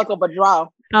just a luck of a draw.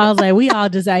 I was like, we all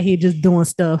just out here just doing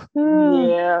stuff.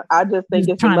 Yeah, I just think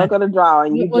it's a luck of the draw,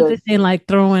 and you just like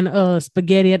throwing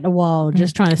spaghetti at the wall,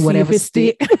 just trying to see if it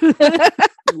stick.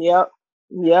 Yep.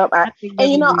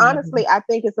 And honestly, I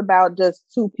think it's about just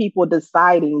two people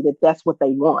deciding that that's what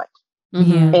they want,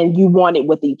 and you want it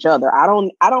with each other. I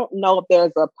don't know if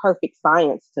there's a perfect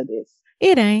science to this.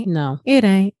 It ain't. No, it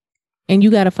ain't. And you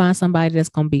got to find somebody that's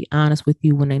going to be honest with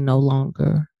you when they no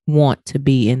longer want to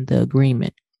be in the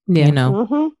agreement. Yeah.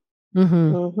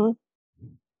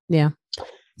 Yeah.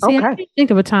 See, I can't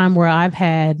think of a time where I've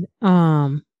had,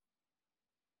 where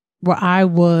I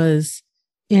was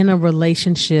in a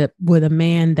relationship with a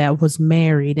man that was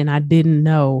married and I didn't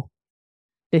know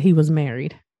that he was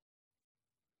married.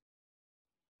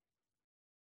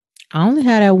 I only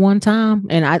had that one time.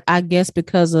 And I guess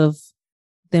because of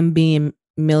them being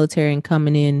military and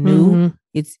coming in new,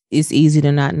 it's easy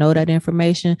to not know that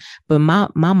information. But my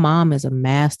mom is a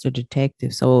master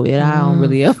detective, so I don't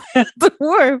really ever have to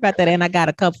worry about that. And I got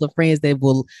a couple of friends that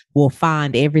will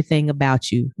find everything about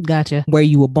you. Gotcha. Where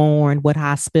you were born, what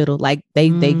hospital, like they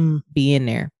be in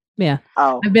there. Yeah.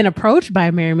 I've been approached by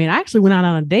a married man. I actually went out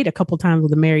on a date a couple of times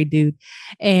with a married dude,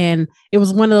 and it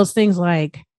was one of those things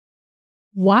like,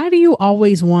 why do you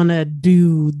always want to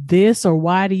do this? Or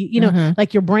why do you,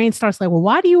 like your brain starts like, well,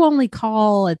 why do you only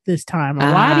call at this time?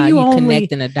 Or why do you only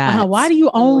connecting the dots? Why do you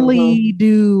only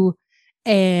do?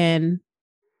 And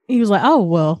he was like, oh,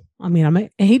 well, I mean,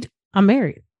 I'm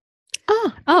married.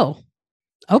 Oh,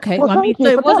 okay. Well, I mean,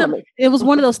 it was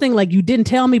one of those things like you didn't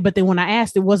tell me, but then when I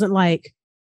asked, it wasn't like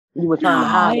you were trying to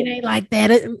hide. It ain't like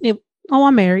that.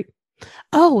 I'm married.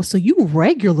 Oh, so you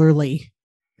regularly.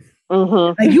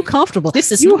 Like you comfortable.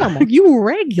 This is normal. You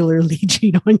regularly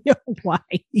cheat on your wife.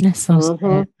 That's so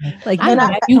sad. Like I know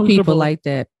a few people like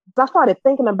that. I started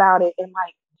thinking about it and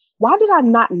like, why did I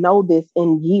not know this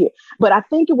in years? But I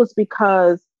think it was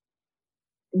because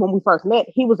when we first met,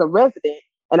 he was a resident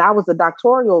and I was a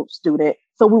doctoral student.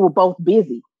 So we were both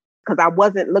busy because I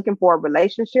wasn't looking for a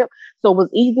relationship. So it was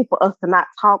easy for us to not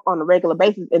talk on a regular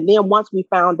basis. And then once we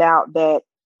found out that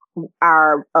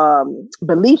our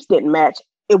beliefs didn't match,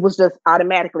 it was just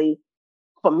automatically,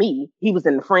 for me, he was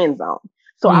in the friend zone.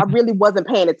 So I really wasn't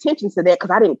paying attention to that because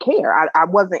I didn't care. I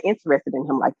wasn't interested in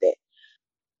him like that.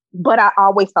 But I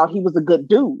always thought he was a good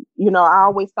dude. I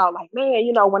always thought like,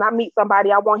 man, when I meet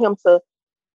somebody, I want him to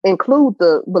include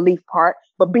the belief part,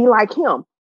 but be like him.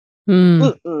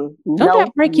 Don't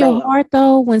that break your heart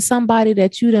though, when somebody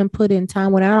that you done put in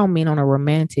time with? I don't mean on a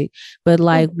romantic, but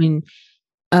like when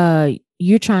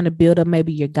you're trying to build up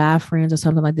maybe your guy friends or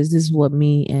something like this. This is what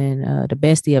me and the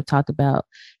bestie have talked about,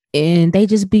 and they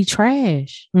just be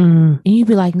trash. And you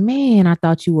be like, man, I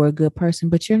thought you were a good person,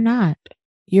 but you're not.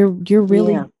 You're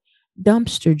really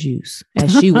dumpster juice,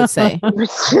 as she would say.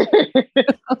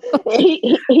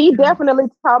 he definitely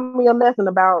taught me a lesson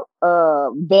about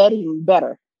vetting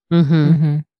better.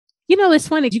 You know, it's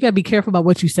funny. You got to be careful about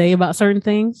what you say about certain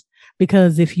things,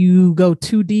 because if you go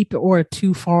too deep or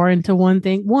too far into one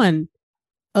thing,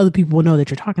 other people will know that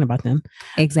you're talking about them.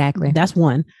 Exactly. That's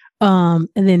one. And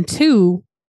then two,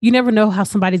 you never know how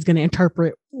somebody's going to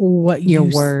interpret what your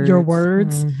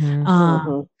words.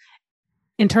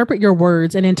 Interpret your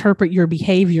words and interpret your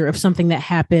behavior of something that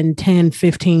happened 10,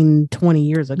 15, 20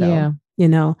 years ago. Yeah. You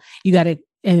know, you got to,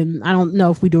 and I don't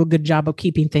know if we do a good job of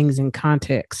keeping things in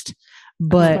context,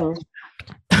 but,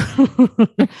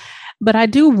 but I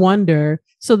do wonder.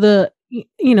 So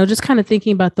just kind of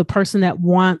thinking about the person that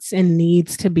wants and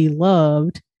needs to be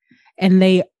loved, and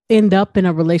they end up in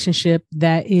a relationship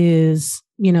that is,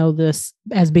 this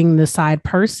as being the side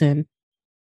person.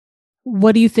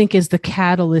 What do you think is the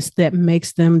catalyst that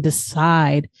makes them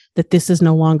decide that this is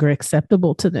no longer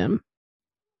acceptable to them?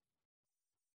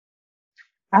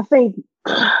 I think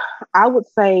I would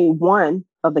say one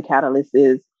of the catalysts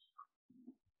is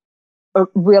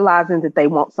realizing that they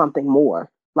want something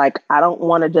more. Like, I don't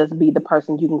want to just be the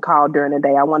person you can call during the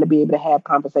day. I want to be able to have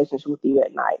conversations with you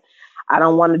at night. I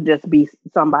don't want to just be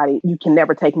somebody, you can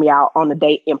never take me out on a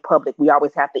date in public. We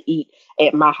always have to eat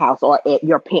at my house or at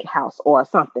your penthouse or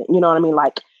something. You know what I mean?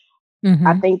 Like,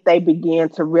 I think they begin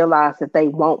to realize that they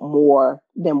want more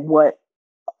than what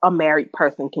a married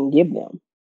person can give them.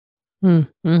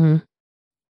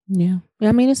 Yeah.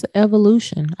 I mean, it's an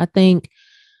evolution. I think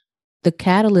the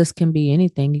catalyst can be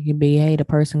anything. It can be, hey, the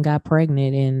person got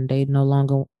pregnant and they no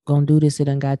longer gonna do this. It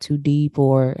done got too deep.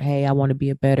 Or, hey, I want to be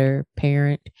a better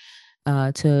parent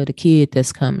to the kid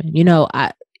that's coming.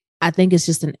 I think it's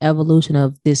just an evolution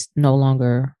of this no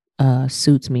longer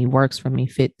suits me, works for me,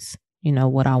 fits,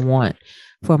 what I want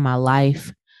for my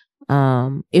life.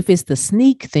 If it's the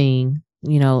sneak thing,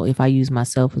 if I use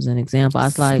myself as an example, I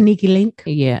was like, sneaky link.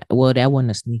 Yeah. Well, that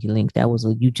wasn't a sneaky link. That was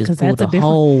you just pulled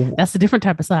that's a different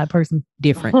type of side person.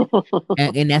 Different.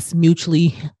 and that's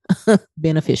mutually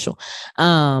beneficial.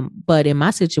 But in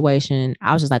my situation,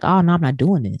 I was just like, oh no, I'm not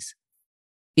doing this.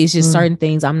 It's just certain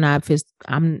things I'm not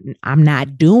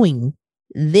doing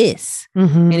this.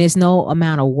 And it's no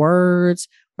amount of words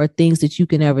or things that you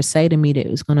can ever say to me that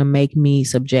is going to make me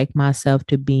subject myself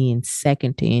to being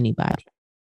second to anybody.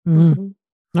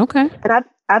 Okay. And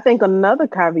I think another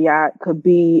caveat could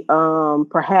be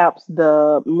perhaps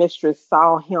the mistress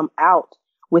saw him out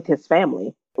with his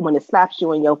family. When it slaps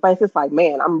you in your face, it's like,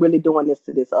 man, I'm really doing this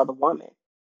to this other woman.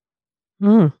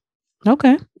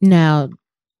 Okay. Now,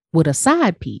 with a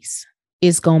side piece,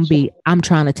 it's going to be, I'm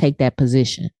trying to take that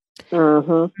position.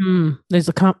 There's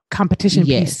a competition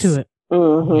piece to it.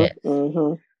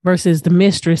 Versus the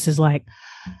mistress is like,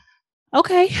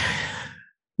 okay,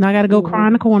 now I got to go cry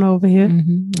in the corner over here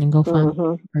and go find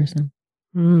a person.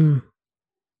 Man,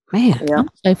 I'm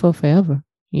stay for forever.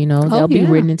 They'll be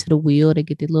written into the will. They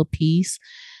get their little piece.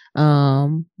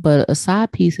 But a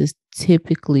side piece is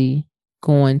typically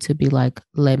going to be like,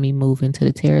 let me move into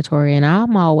the territory. And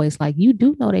I'm always like, you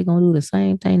do know they're going to do the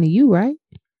same thing to you, right?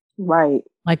 Right.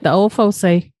 Like the old folks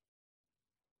say,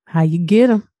 how you get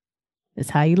them,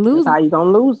 it's how you lose them. How you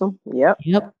going to lose them. Yep.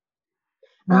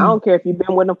 I don't care if you've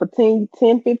been with them for 10,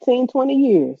 15, 20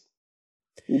 years.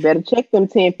 You better check them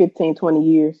 10, 15, 20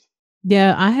 years.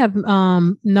 Yeah, I have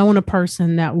known a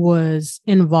person that was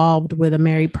involved with a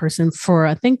married person for,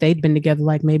 I think they'd been together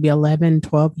like maybe 11,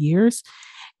 12 years.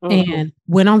 And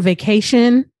went on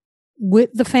vacation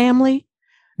with the family.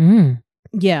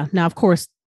 Yeah. Now, of course,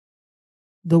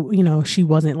 she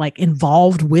wasn't like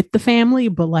involved with the family,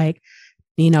 but like,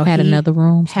 had another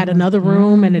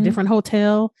room in a different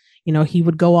hotel. He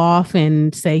would go off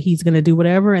and say he's going to do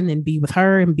whatever and then be with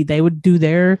her, and they would do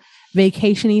their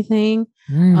vacation-y thing.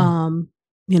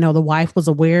 The wife was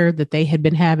aware that they had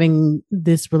been having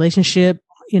this relationship,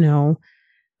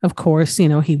 of course,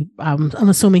 I'm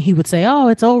assuming he would say, oh,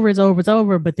 it's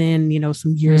over. But then,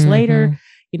 some years later,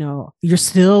 you're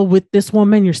still with this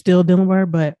woman, you're still dealing with her.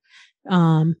 But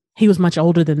he was much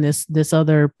older than this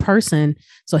other person.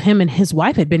 So him and his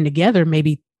wife had been together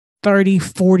maybe 30,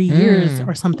 40 years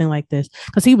or something like this,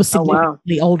 because he was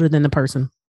significantly older than the person.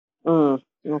 Okay.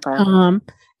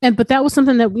 But that was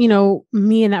something that,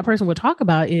 me and that person would talk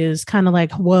about, is kind of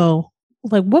like, well,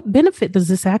 like, what benefit does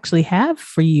this actually have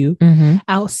for you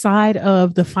outside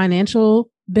of the financial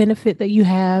benefit that you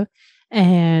have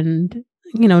and,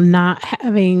 not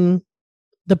having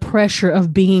the pressure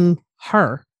of being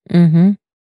her.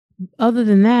 Other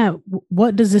than that,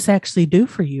 what does this actually do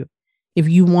for you? If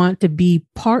you want to be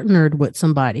partnered with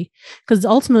somebody, because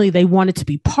ultimately they want it to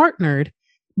be partnered,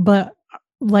 but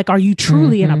like, are you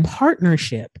truly in a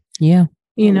partnership? Yeah.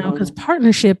 Because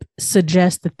partnership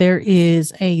suggests that there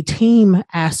is a team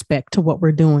aspect to what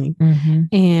we're doing.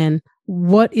 And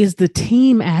what is the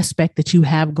team aspect that you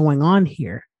have going on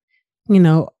here?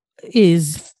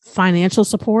 Is financial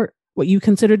support what you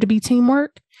consider to be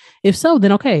teamwork? If so,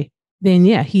 then okay, then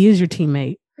yeah, he is your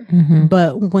teammate.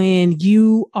 But when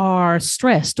you are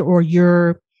stressed or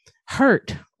you're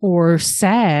hurt or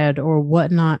sad or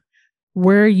whatnot,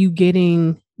 where are you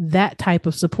getting that type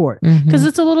of support? Because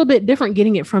it's a little bit different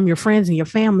getting it from your friends and your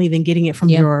family than getting it from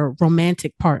your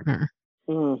romantic partner.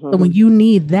 So when you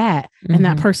need that and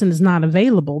that person is not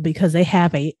available because they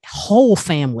have a whole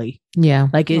family. Yeah.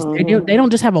 Like they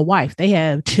don't just have a wife, they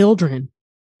have children.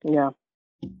 Yeah.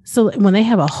 So when they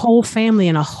have a whole family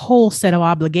and a whole set of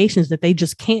obligations that they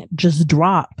just can't just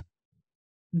drop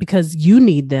because you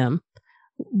need them,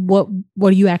 what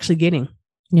are you actually getting?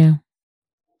 Yeah.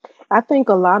 I think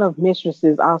a lot of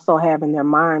mistresses also have in their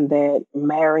mind that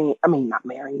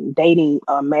dating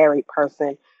a married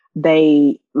person,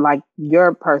 they, like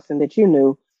your person that you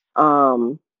knew,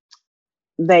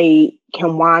 they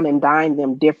can wine and dine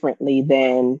them differently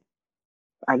than,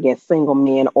 I guess, single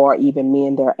men or even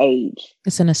men their age.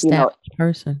 It's an established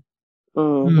person.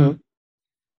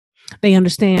 They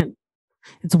understand.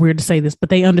 It's weird to say this, but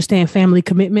they understand family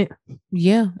commitment.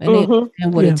 Yeah. And they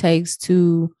understand what it takes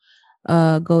to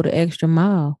go the extra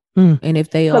mile. And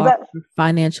if they are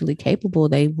financially capable,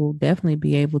 they will definitely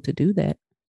be able to do that.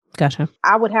 Gotcha.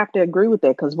 I would have to agree with that,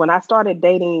 because when I started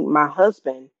dating my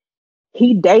husband,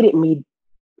 he dated me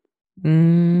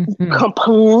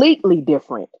completely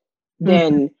different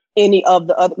than any of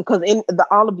the other, because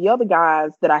all of the other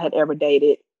guys that I had ever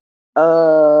dated,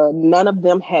 none of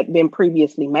them had been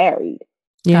previously married.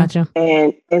 Gotcha.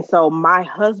 And so my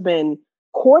husband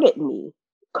courted me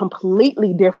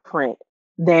completely different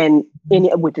than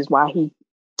any, which is why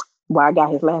I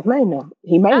got his last name now.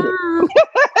 He made it.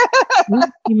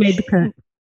 He made the cut.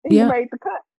 He made the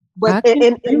cut. But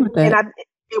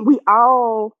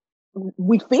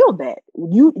we feel that.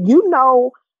 You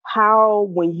know how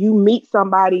when you meet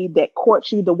somebody that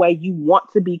courts you the way you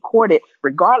want to be courted,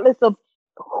 regardless of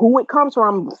who it comes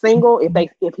from, single,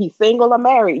 if he's single or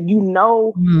married, you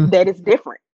know that it's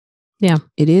different. Yeah,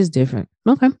 it is different.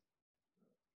 Okay.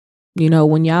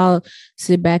 When y'all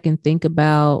sit back and think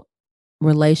about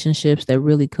relationships that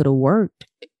really could have worked,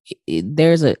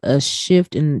 there's a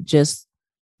shift in just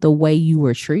the way you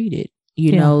were treated.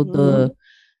 The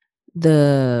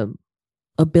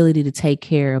ability to take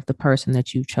care of the person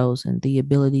that you've chosen, the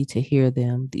ability to hear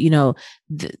them,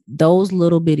 those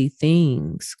little bitty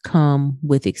things come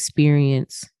with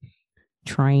experience,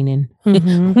 training,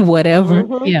 whatever,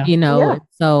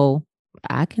 so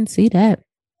I can see that.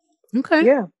 Okay.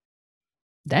 Yeah.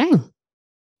 Dang.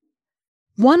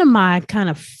 One of my kind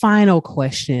of final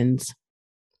questions: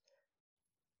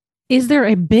 is there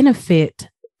a benefit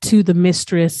to the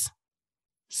mistress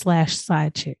 /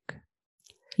 side chick?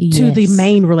 Yes. To the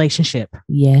main relationship?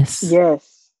 Yes.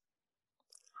 Yes.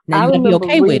 Now you gotta be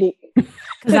okay with it.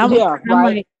 Because I'm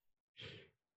like,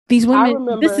 these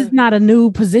women, this is not a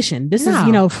new position. This is,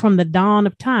 from the dawn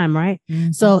of time, right?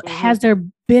 So has there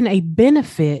been a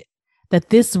benefit that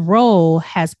this role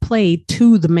has played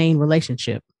to the main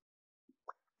relationship?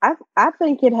 I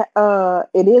think it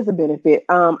is a benefit.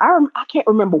 I can't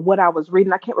remember what I was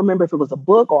reading. I can't remember if it was a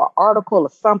book or an article or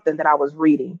something that I was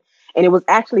reading. And it was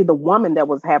actually the woman that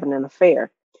was having an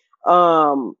affair.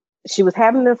 She was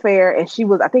having an affair, and she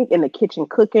was, I think, in the kitchen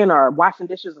cooking or washing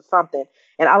dishes or something.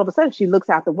 And all of a sudden she looks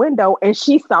out the window and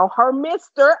she saw her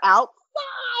mister outside.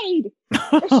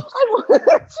 And she was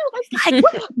like,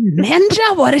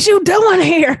 Ninja, what is you doing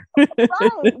here?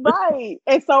 Right.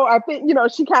 And so I think,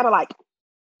 she kind of like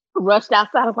rushed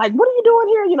outside. I was like, what are you doing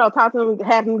here? Talking to him,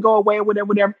 having him go away or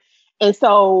whatever. And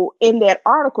so in that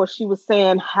article, she was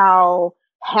saying how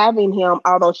having him,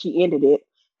 although she ended it,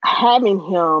 having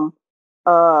him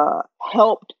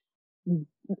helped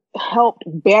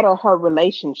better her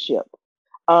relationship.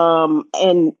 And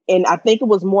I think it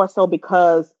was more so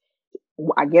because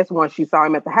I guess once she saw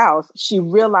him at the house, she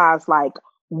realized like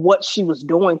what she was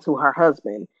doing to her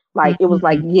husband. Like it was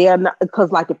like,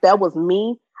 because like if that was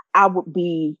me, I would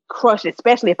be crushed,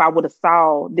 especially if I would have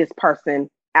saw this person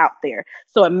out there.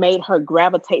 So it made her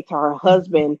gravitate to her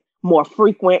husband more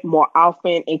frequent, more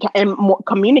often, and more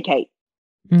communicate.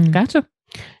 Gotcha.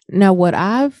 Now, what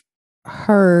I've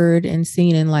heard and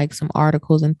seen in like some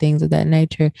articles and things of that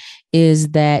nature is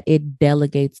that it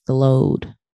delegates the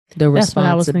load, the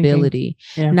responsibility,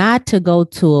 not to go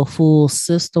to a full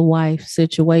sister wife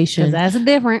situation. That's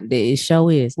different. It show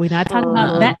is. We're not talking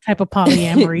about that type of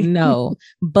polyamory. No,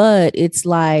 but it's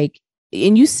like,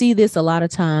 and you see this a lot of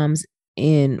times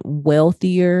in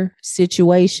wealthier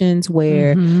situations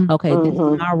where, okay, this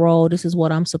is my role. This is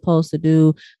what I'm supposed to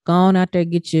do. Go on out there,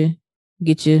 get you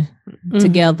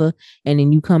together, and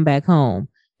then you come back home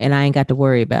and I ain't got to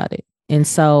worry about it. And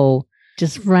so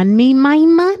just run me my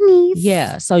money.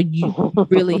 Yeah. So you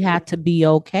really have to be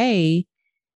okay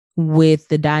with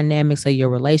the dynamics of your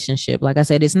relationship. Like I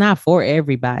said, it's not for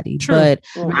everybody, but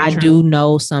I do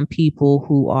know some people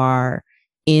who are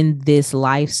in this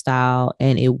lifestyle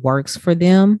and it works for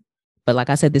them. But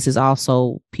like I said, this is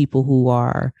also people who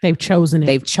are they've chosen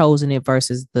it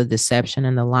versus the deception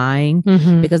and the lying.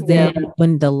 Because then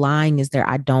when the lying is there,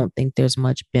 I don't think there's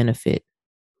much benefit.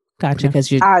 Gotcha.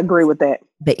 Because I agree with that.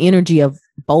 The energy of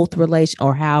both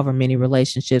or however many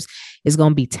relationships is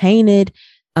going to be tainted.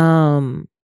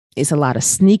 It's a lot of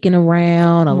sneaking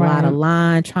around, a lot of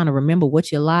lying, trying to remember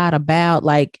what you lied about.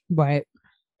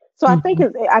 So I think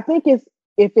it's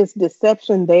if it's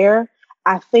deception there,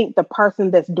 I think the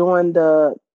person that's doing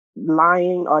the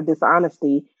lying or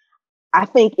dishonesty, I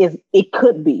think it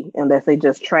could be, unless they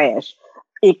just trash,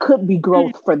 it could be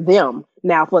growth for them.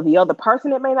 Now, for the other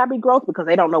person, it may not be growth because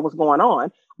they don't know what's going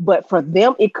on. But for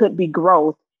them, it could be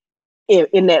growth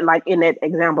in that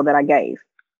example that I gave.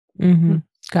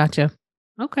 Gotcha.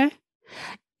 Okay.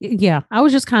 Yeah, I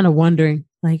was just kind of wondering,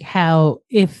 like,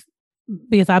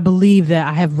 because I believe that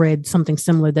I have read something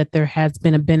similar, that there has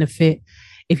been a benefit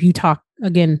if you talk,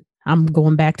 again, I'm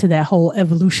going back to that whole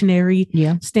evolutionary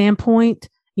standpoint,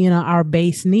 our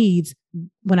base needs.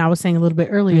 When I was saying a little bit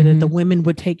earlier that the women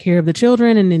would take care of the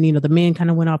children and then, the men kind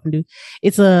of went off and do,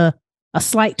 it's a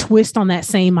slight twist on that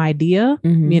same idea.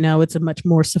 It's a much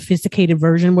more sophisticated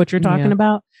version of what you're talking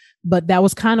about. But that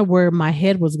was kind of where my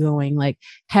head was going. Like,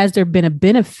 has there been a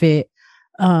benefit?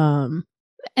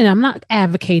 And I'm not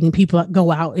advocating people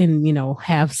go out and,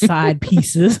 have side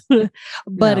pieces.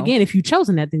 But again, if you've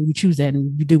chosen that, then you choose that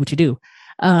and you do what you do.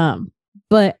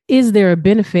 But is there a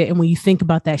benefit? And when you think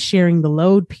about that sharing the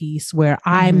load piece where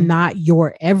I'm not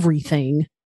your everything,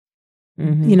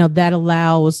 that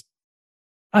allows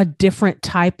a different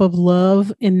type of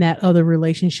love in that other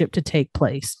relationship to take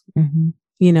place.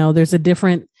 There's a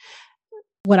different,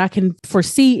 what I can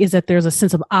foresee is that there's a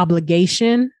sense of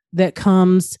obligation that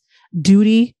comes,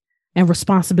 duty and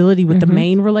responsibility with the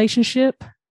main relationship.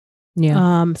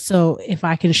 So if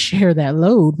I can share that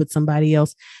load with somebody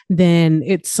else, then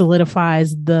it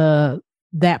solidifies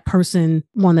that person,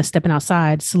 one that's stepping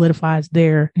outside, solidifies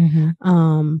their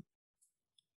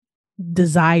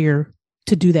desire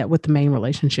to do that with the main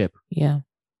relationship.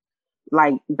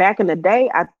 Like back in the day,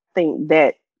 I think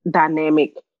that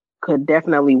dynamic could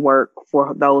definitely work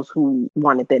for those who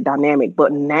wanted that dynamic.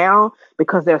 But now,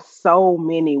 because there's so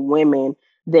many women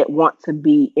that want to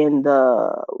be in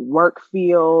the work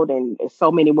field, and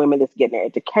so many women that's getting their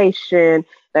education,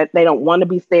 that they don't want to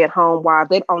be stay-at-home wives.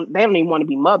 They don't even want to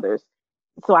be mothers.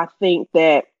 So I think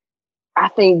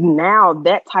now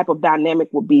that type of dynamic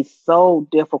would be so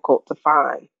difficult to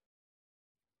find.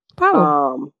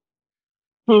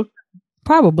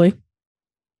 Probably.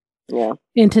 Yeah.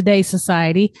 In today's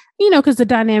society, because the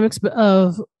dynamics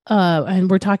of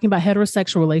and we're talking about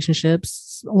heterosexual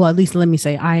relationships. Well, at least let me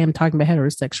say I am talking about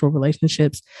heterosexual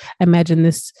relationships. Imagine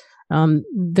this.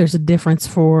 There's a difference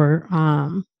for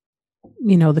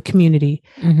the community,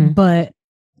 but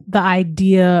the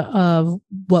idea of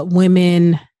what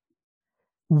women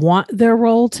want their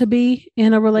role to be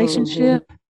in a relationship,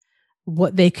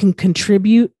 what they can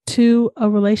contribute to a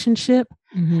relationship,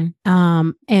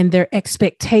 and their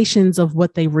expectations of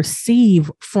what they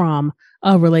receive from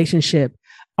a relationship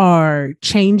are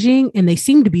changing, and they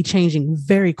seem to be changing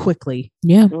very quickly.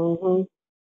 So,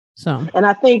 and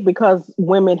I think because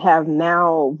women have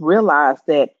now realized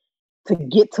that to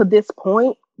get to this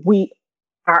point,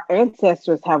 our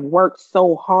ancestors have worked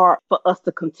so hard for us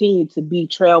to continue to be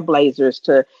trailblazers,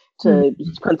 to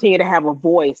continue to have a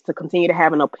voice, to continue to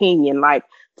have an opinion, like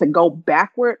to go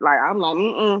backward. Like I'm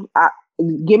like,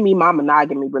 give me my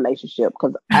monogamy relationship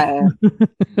because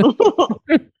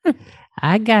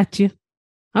I got you.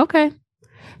 Okay.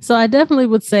 So I definitely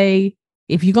would say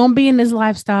if you're going to be in this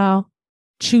lifestyle,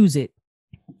 choose it.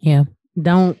 Yeah.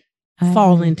 Don't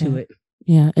fall into it.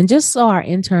 Yeah. And just so our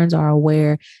interns are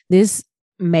aware, this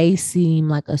may seem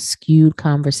like a skewed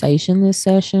conversation this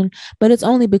session, but it's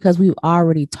only because we've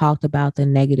already talked about the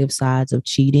negative sides of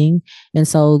cheating. And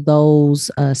so those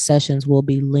sessions will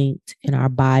be linked in our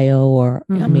bio or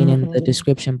in the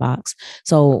description box.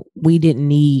 So we didn't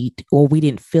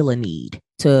feel a need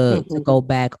to go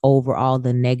back over all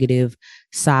the negative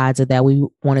sides of that. We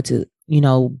wanted to,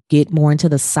 get more into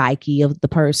the psyche of the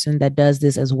person that does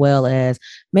this, as well as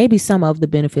maybe some of the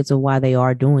benefits of why they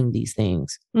are doing these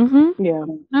things. Yeah,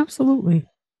 absolutely.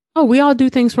 Oh, we all do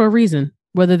things for a reason,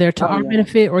 whether they're to our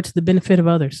benefit or to the benefit of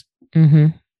others.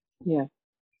 Yeah.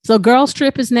 So Girls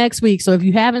Trip is next week. So if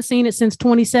you haven't seen it since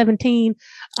 2017,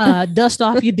 dust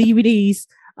off your DVDs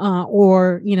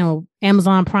or,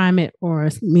 Amazon Prime it or,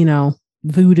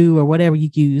 Vudu or whatever you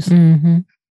use.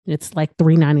 It's like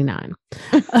 $3.99.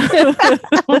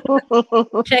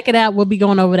 Check it out. We'll be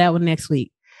going over that one next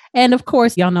week. And of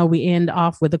course, y'all know we end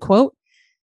off with a quote.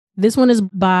 This one is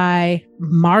by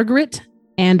Margaret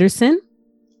Anderson.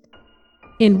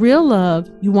 In real love,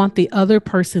 you want the other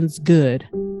person's good.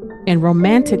 In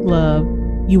romantic love,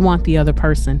 you want the other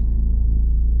person.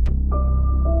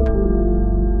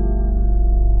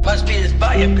 Must be this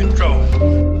volume control.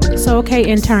 So, okay,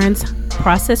 interns,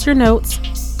 process your notes.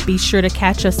 Be sure to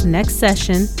catch us next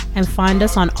session and find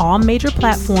us on all major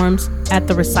platforms at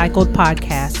The Recycled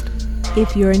Podcast.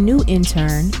 If you're a new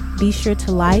intern, be sure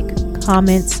to like,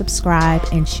 comment, subscribe,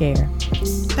 and share.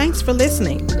 Thanks for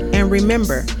listening. And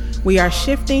remember, we are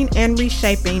shifting and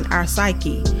reshaping our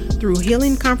psyche through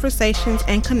healing conversations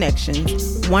and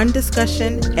connections, one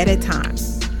discussion at a time.